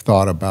they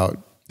thought about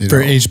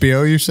for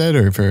HBO, you said,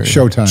 or for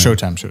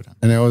Showtime,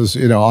 and it was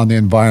on the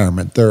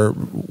environment, their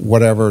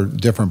whatever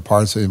different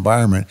parts of the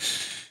environment.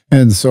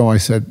 And so I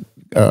said,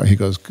 he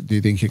goes, do you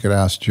think you could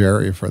ask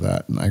Jerry for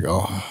that? And I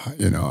go,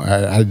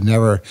 I'd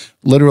never,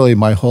 literally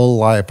my whole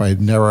life,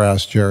 I'd never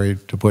asked Jerry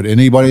to put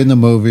anybody in the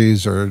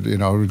movies or,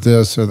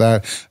 this or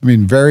that.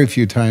 Very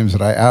few times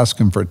that I asked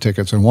him for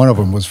tickets, and one of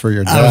them was for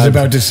your dad. I was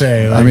about to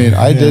say.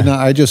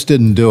 I just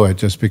didn't do it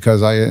just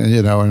because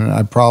and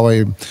I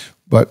probably,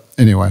 but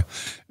anyway.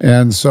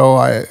 And so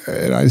I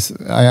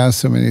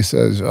asked him, and he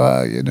says,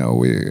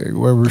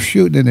 we're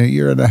shooting in a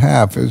year and a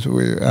half.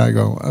 I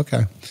go,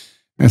 okay.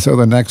 And so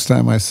the next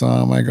time I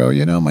saw him, I go,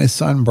 my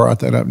son brought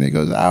that up. And he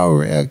goes, oh,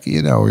 Rick,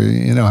 you know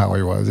how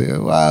he was.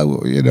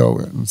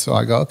 And so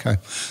I go, okay.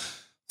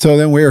 So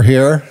then we're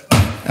here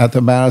at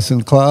the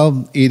Madison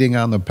Club, eating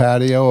on the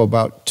patio.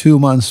 About 2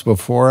 months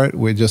before it,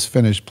 we just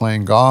finished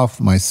playing golf.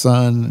 My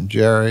son,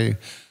 Jerry,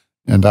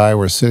 and I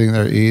were sitting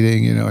there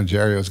eating.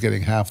 Jerry was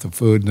getting half the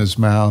food in his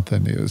mouth,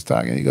 and he was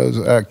talking. He goes,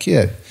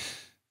 kid,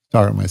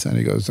 talking to my son,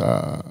 he goes,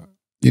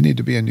 you need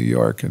to be in New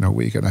York in a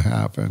week and a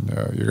half, and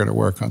you're going to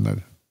work on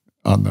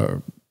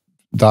the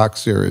doc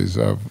series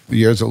of The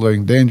Years of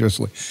Living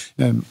Dangerously.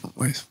 And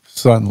my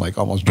son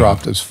almost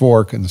dropped his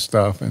fork and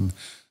stuff. And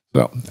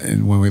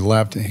when we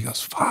left, and he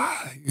goes,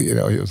 he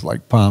was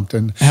pumped.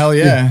 And hell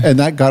yeah. And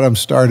that got him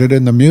started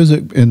in the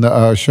music, in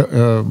the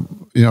show,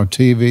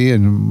 TV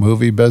and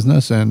movie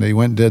business. And he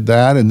went and did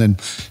that. And then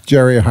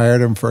Jerry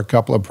hired him for a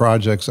couple of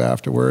projects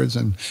afterwards.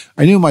 And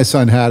I knew my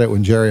son had it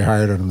when Jerry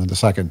hired him the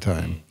second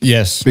time.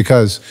 Yes.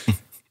 Because...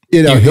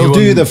 he'll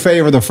do you the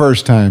favor the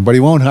first time, but he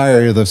won't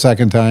hire you the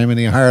second time, and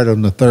he hired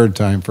him the third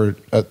time for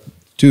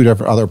 2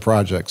 different other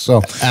projects.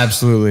 So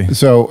absolutely.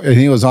 So and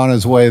he was on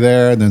his way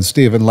there, and then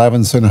Stephen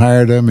Levinson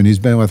hired him, and he's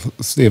been with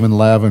Stephen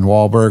Lev and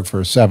Wahlberg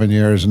for 7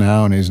 years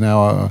now, and he's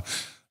now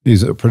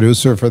he's a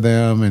producer for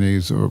them, and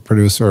he's a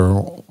producer,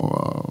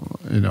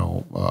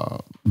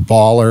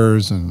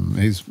 Ballers, and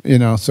he's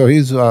so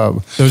he's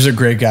those are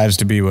great guys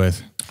to be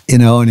with.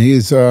 And he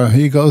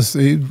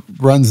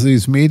runs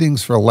these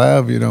meetings for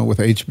Lev, with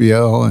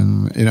HBO,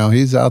 and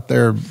he's out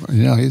there,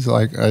 he's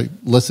like, I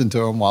listen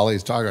to him while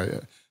he's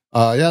talking.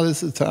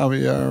 This is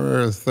Tommy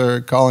Earth.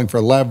 They're calling for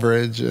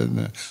leverage,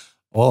 and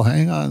well,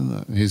 hang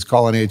on, he's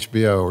calling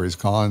HBO, or he's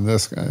calling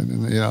this guy,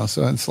 and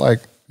so it's like,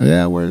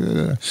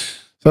 we're.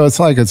 So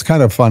it's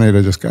kind of funny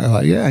to just kind of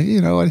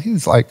what,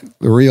 he's like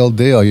the real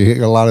deal. You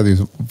hear a lot of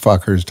these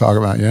fuckers talk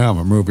about, I'm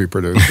a movie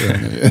producer.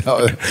 And,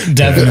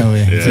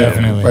 Definitely.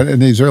 Definitely. And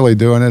he's really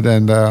doing it.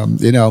 And,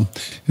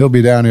 he'll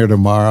be down here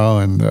tomorrow.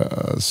 And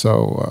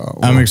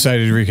I'm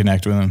excited to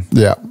reconnect with him.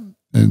 Yeah.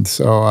 And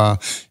so,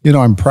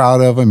 I'm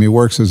proud of him. He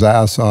works his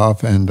ass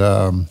off, and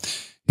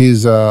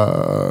he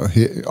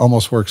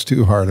almost works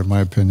too hard, in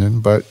my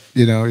opinion. But,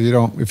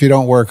 if you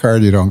don't work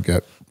hard, you don't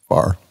get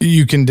far.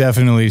 You can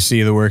definitely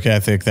see the work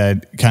ethic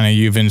that kind of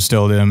you've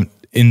instilled in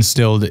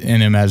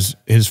him as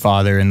his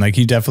father, and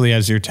he definitely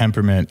has your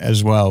temperament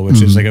as well,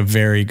 which is a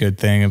very good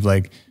thing of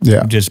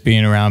just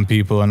being around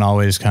people and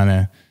always kind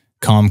of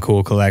calm,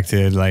 cool,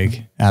 collected.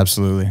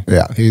 Absolutely.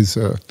 Yeah, he's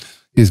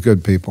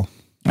good people.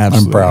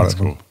 Absolutely. I'm proud of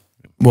him.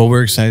 Well,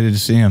 we're excited to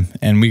see him,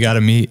 and we got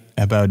to meet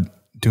about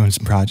doing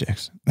some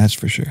projects. That's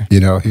for sure. You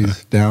know,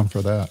 he's down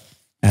for that.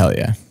 Hell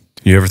yeah.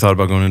 You ever thought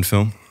about going into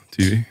film,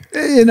 TV?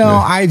 You know,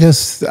 I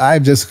just,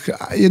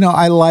 you know,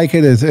 I like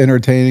it. It's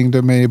entertaining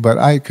to me, but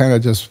I kind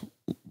of just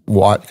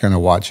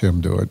watch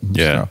him do it.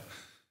 Yeah,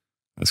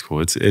 that's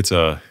cool. It's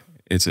an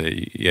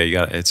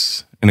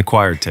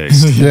acquired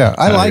taste. Yeah,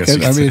 I like guess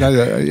it. you I could mean,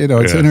 say.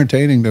 It's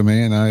entertaining to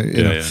me, and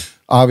you know,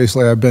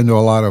 obviously I've been to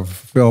a lot of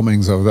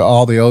filmings of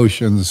all the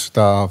ocean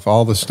stuff,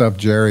 all the stuff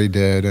Jerry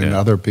did, and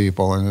other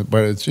people,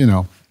 but it's, you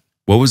know.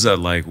 What was that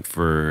like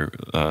for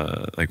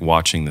like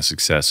watching the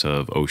success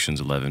of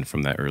Ocean's 11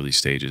 from that early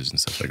stages and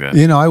stuff like that?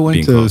 You know, I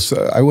went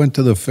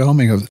to the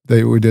filming of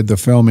we did the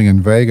filming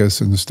in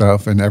Vegas and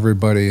stuff, and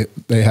everybody,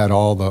 they had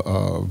all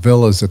the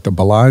villas at the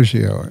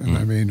Bellagio, and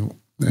I mean,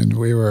 and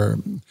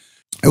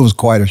it was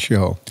quite a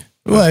show.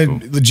 Well, cool.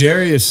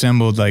 Jerry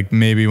assembled like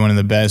maybe one of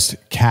the best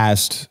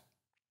cast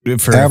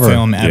for a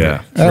film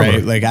ever, right?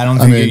 Ever. Like I don't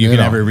think you can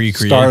ever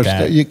recreate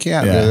that. You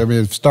can't. I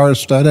mean,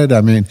 star-studded.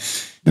 I mean.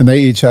 And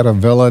they each had a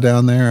villa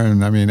down there,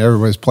 and I mean,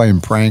 everybody's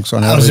playing pranks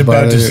on everybody. I was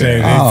about to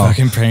say, they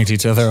fucking pranked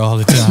each other all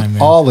the time,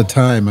 man. All the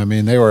time. I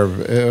mean, they were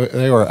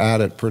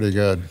at it pretty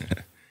good.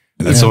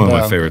 That's some of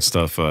my favorite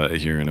stuff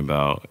hearing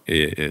about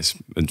is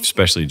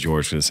especially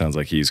George, because it sounds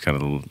like he's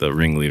kind of the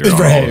ringleader on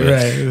all of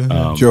it.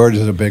 Right. George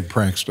is a big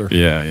prankster.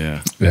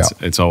 Yeah.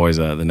 It's always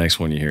the next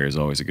one you hear is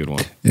always a good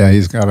one. Yeah,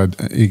 he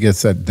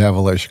gets that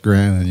devilish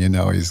grin, and you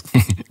know he's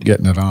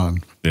getting it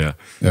on. Yeah.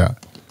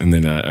 And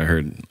then I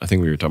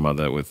think we were talking about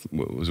that with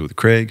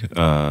Craig.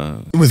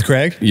 With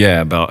Craig?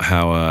 Yeah, about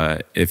how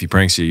if he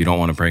pranks you, you don't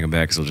want to prank him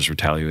back because he'll just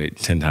retaliate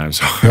 10 times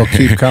He'll harder.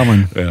 keep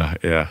coming.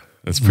 Yeah.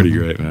 That's pretty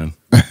great, man.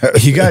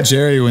 He got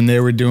Jerry when they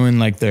were doing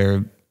like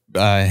their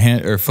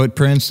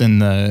footprints in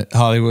the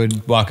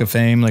Hollywood Walk of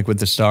Fame, like with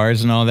the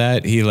stars and all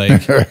that. He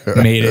like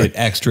made it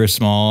extra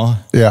small.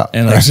 Yeah.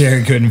 And like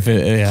Jerry couldn't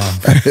fit.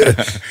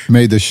 Yeah.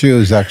 Made the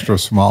shoes extra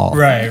small.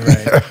 Right.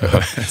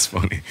 That's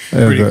funny.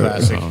 Pretty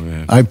classic. Oh,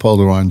 man. I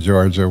pulled it on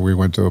Georgia. We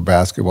went to a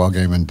basketball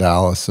game in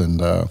Dallas,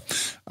 and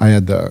I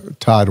had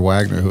Todd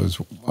Wagner, who's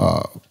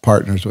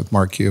partners with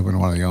Mark Cuban,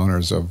 one of the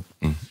owners of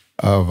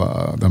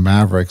the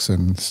Mavericks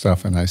and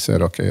stuff. And I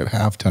said, okay, at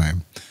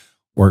halftime,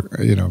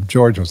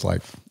 George was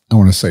like, I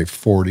want to say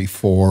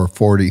 44,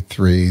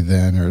 43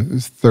 then, or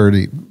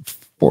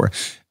 34.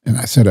 And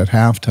I said, at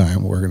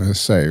halftime, we're going to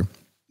say,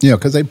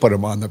 because they put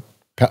him on the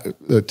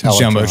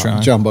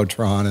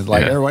Jumbotron, and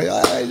like everybody,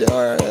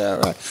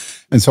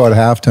 and so at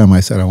halftime, I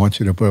said, I want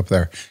you to put up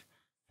there,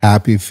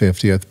 happy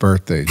 50th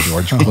birthday,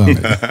 George Clooney.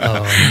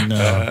 Oh, no.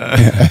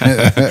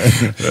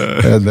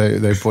 And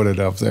they put it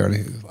up there, and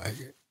he was like,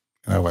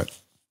 and I went,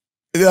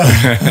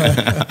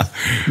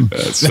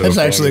 That's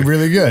actually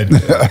really good.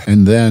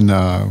 And then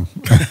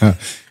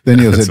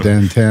he was at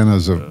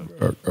Dantana's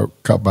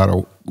about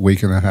a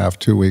week and a half,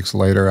 2 weeks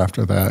later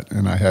after that,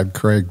 and I had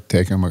Craig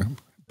take him a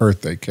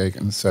birthday cake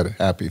and said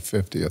happy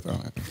 50th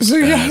on it. So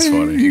that's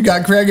funny. You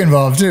got Craig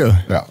involved too.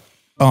 Yeah.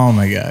 Oh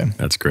my God.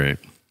 That's great.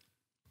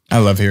 I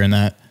love hearing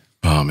that.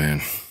 Oh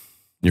man,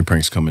 your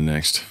prank's coming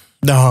next.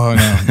 No.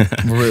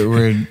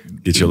 we're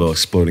Get you a little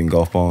exploding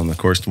golf ball on the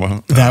course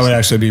tomorrow. That would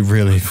actually be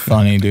really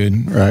funny,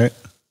 dude. Right?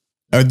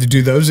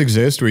 Do those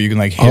exist where you can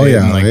like hit it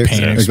and like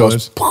paint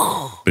explodes?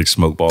 Big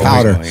smoke ball.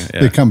 Powder.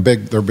 They come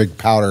big. They're big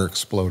powder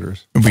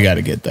exploders. We got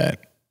to get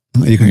that.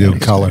 You can do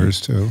colors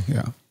too.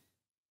 Yeah.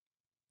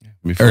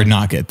 Or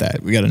not get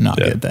that. We got to not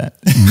get that.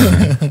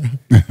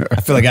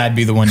 I feel like I'd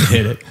be the one to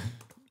hit it.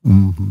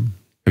 Mm-hmm.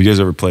 Have you guys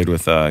ever played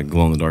with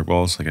glow in the dark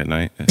balls like at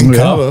night? In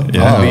Cabo.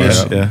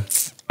 Yeah.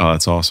 Oh,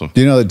 that's awesome.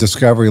 Do you know that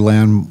Discovery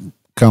Land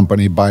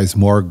Company buys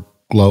more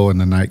glow in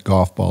the night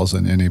golf balls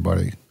than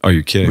anybody? Are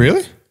you kidding?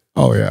 Really?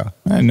 Oh yeah.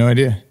 I had no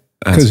idea.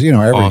 Because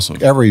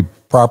every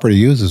property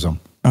uses them.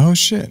 Oh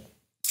shit.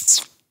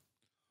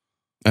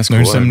 That's cool.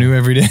 There's something new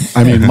every day.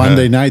 I mean,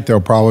 Monday night there'll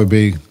probably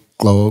be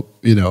glow.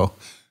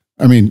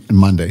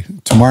 Monday.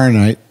 Tomorrow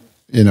night,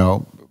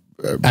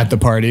 at the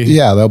party.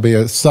 Yeah, there'll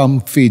be some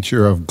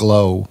feature of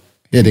glow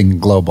hitting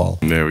glow ball.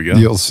 There we go.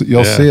 You'll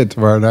see it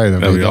tomorrow night.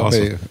 That'd be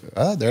awesome.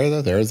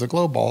 There's the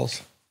glow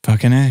balls.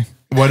 Fucking A.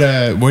 What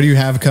do you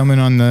have coming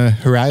on the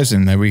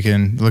horizon that we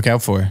can look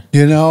out for?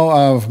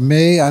 Of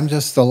me, I'm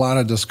just a lot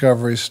of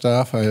discovery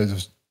stuff.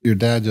 Your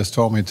dad just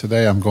told me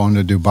today I'm going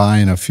to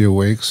Dubai in a few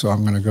weeks, so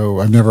I'm going to go.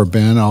 I've never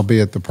been. I'll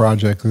be at the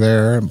project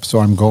there, so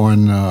I'm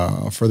going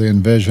for the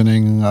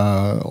envisioning,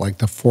 like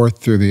the 4th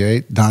through the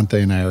 8th.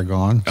 Dante and I are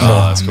going.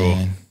 Oh, that's cool.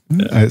 Yeah.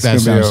 That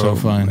sounds so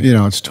fun.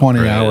 It's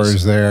 20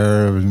 hours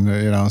there,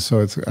 and,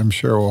 so I'm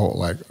sure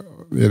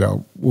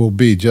we'll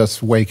be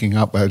just waking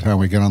up by the time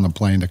we get on the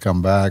plane to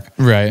come back.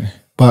 Right.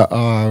 But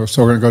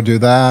so we're going to go do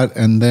that.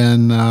 And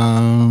then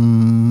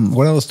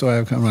what else do I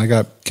have coming? I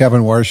got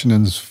Kevin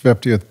Washington's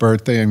 50th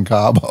birthday in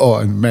Cabo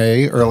in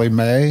early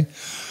May.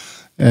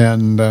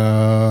 And,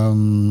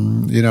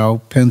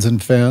 Pins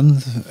and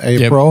Fins,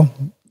 April. Yep.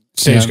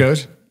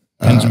 Stagecoach,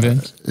 Pins and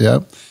Fins.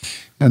 Yep.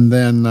 And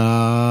then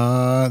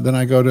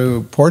I go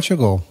to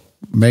Portugal,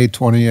 May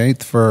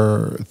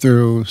 28th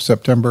through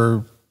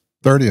September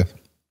 30th.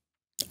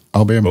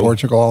 I'll be in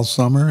Portugal all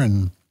summer,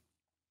 and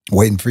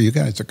Waiting for you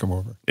guys to come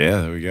over.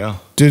 Yeah, there we go.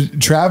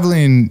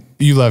 Traveling,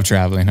 you love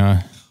traveling,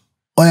 huh?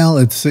 Well,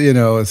 it's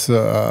it's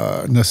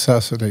a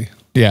necessity.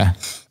 Yeah.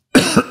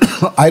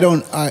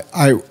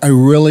 I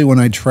really, when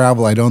I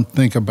travel, I don't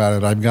think about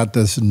it. I've got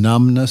this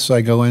numbness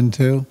I go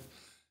into,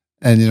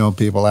 and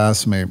people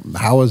ask me,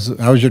 how was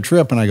your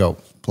trip? And I go,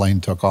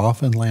 plane took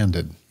off and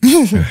landed.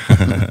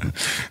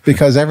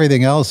 Because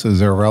everything else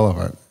is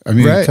irrelevant. I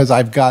mean, because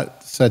I've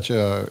got such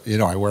a,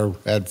 I wear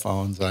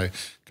headphones, I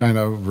kind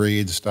of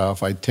read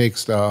stuff, I take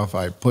stuff,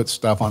 I put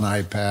stuff on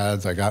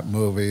iPads, I got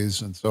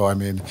movies, and so I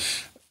mean,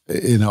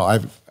 I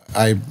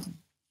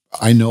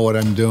know what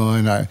I'm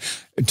doing.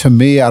 To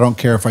me, I don't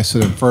care if I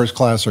sit in first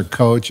class or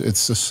coach.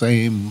 It's the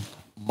same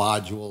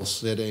module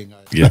sitting.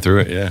 Get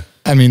through it, yeah.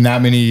 I mean,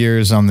 that many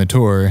years on the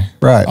tour,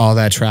 right? All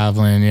that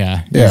traveling,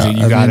 yeah.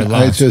 You got it.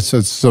 Lost. It's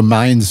a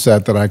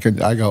mindset that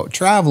I go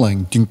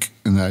traveling,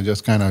 and I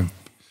just kind of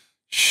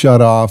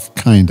shut off,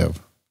 kind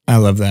of. I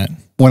love that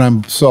when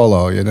I'm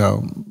solo,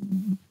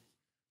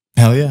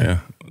 Hell yeah.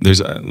 Yeah.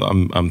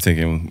 I'm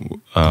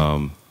thinking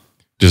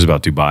just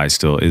about Dubai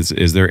still.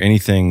 Is there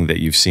anything that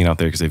you've seen out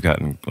there? Because they've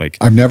gotten like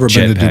I've never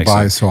been to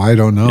Dubai, so I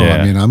don't know. Yeah.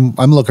 I mean,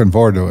 I'm looking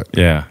forward to it.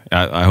 Yeah,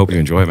 I hope you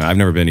enjoy it, man. I've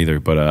never been either,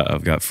 but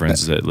I've got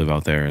friends that live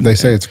out there. And they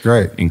say it's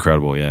great.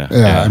 Incredible,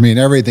 yeah. I mean,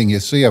 everything you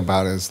see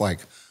about it is like,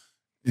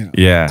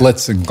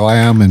 glitz and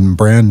glam and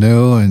brand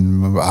new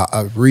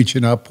and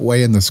reaching up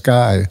way in the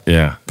sky.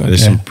 Yeah,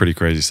 there's some pretty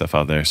crazy stuff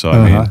out there. So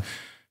I mean,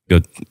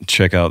 go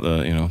check out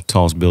the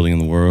tallest building in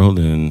the world,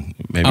 and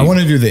maybe I want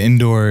to do the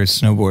indoor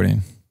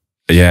snowboarding.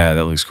 Yeah,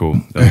 that looks cool.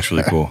 That looks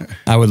really cool.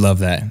 I would love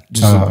that.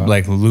 Just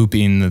like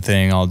looping the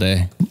thing all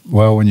day.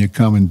 Well, when you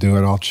come and do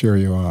it, I'll cheer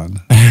you on.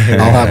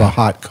 I'll have a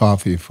hot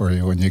coffee for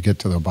you when you get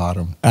to the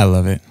bottom. I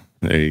love it.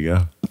 There you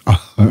go.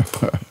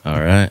 All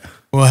right.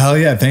 Well, hell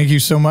yeah. Thank you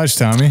so much,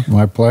 Tommy.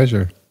 My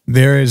pleasure.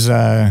 There is,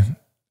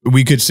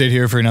 we could sit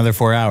here for another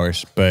 4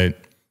 hours, but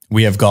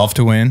we have golf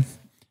to win.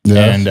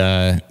 Yes.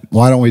 And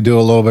why don't we do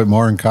a little bit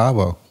more in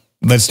Cabo?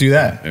 Let's do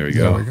that. There we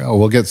go. There we go.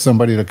 We'll get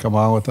somebody to come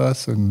on with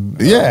us. And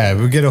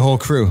we'll get a whole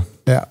crew.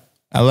 Yeah.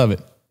 I love it.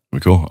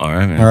 Cool. All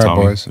right, man. All right,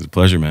 Tommy, boys. It's a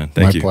pleasure, man.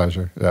 Thank you. My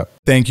pleasure. Yeah.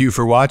 Thank you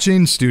for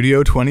watching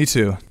Studio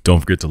 22. Don't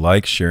forget to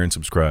like, share, and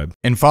subscribe.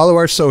 And follow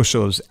our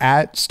socials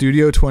at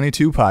Studio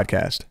 22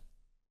 Podcast.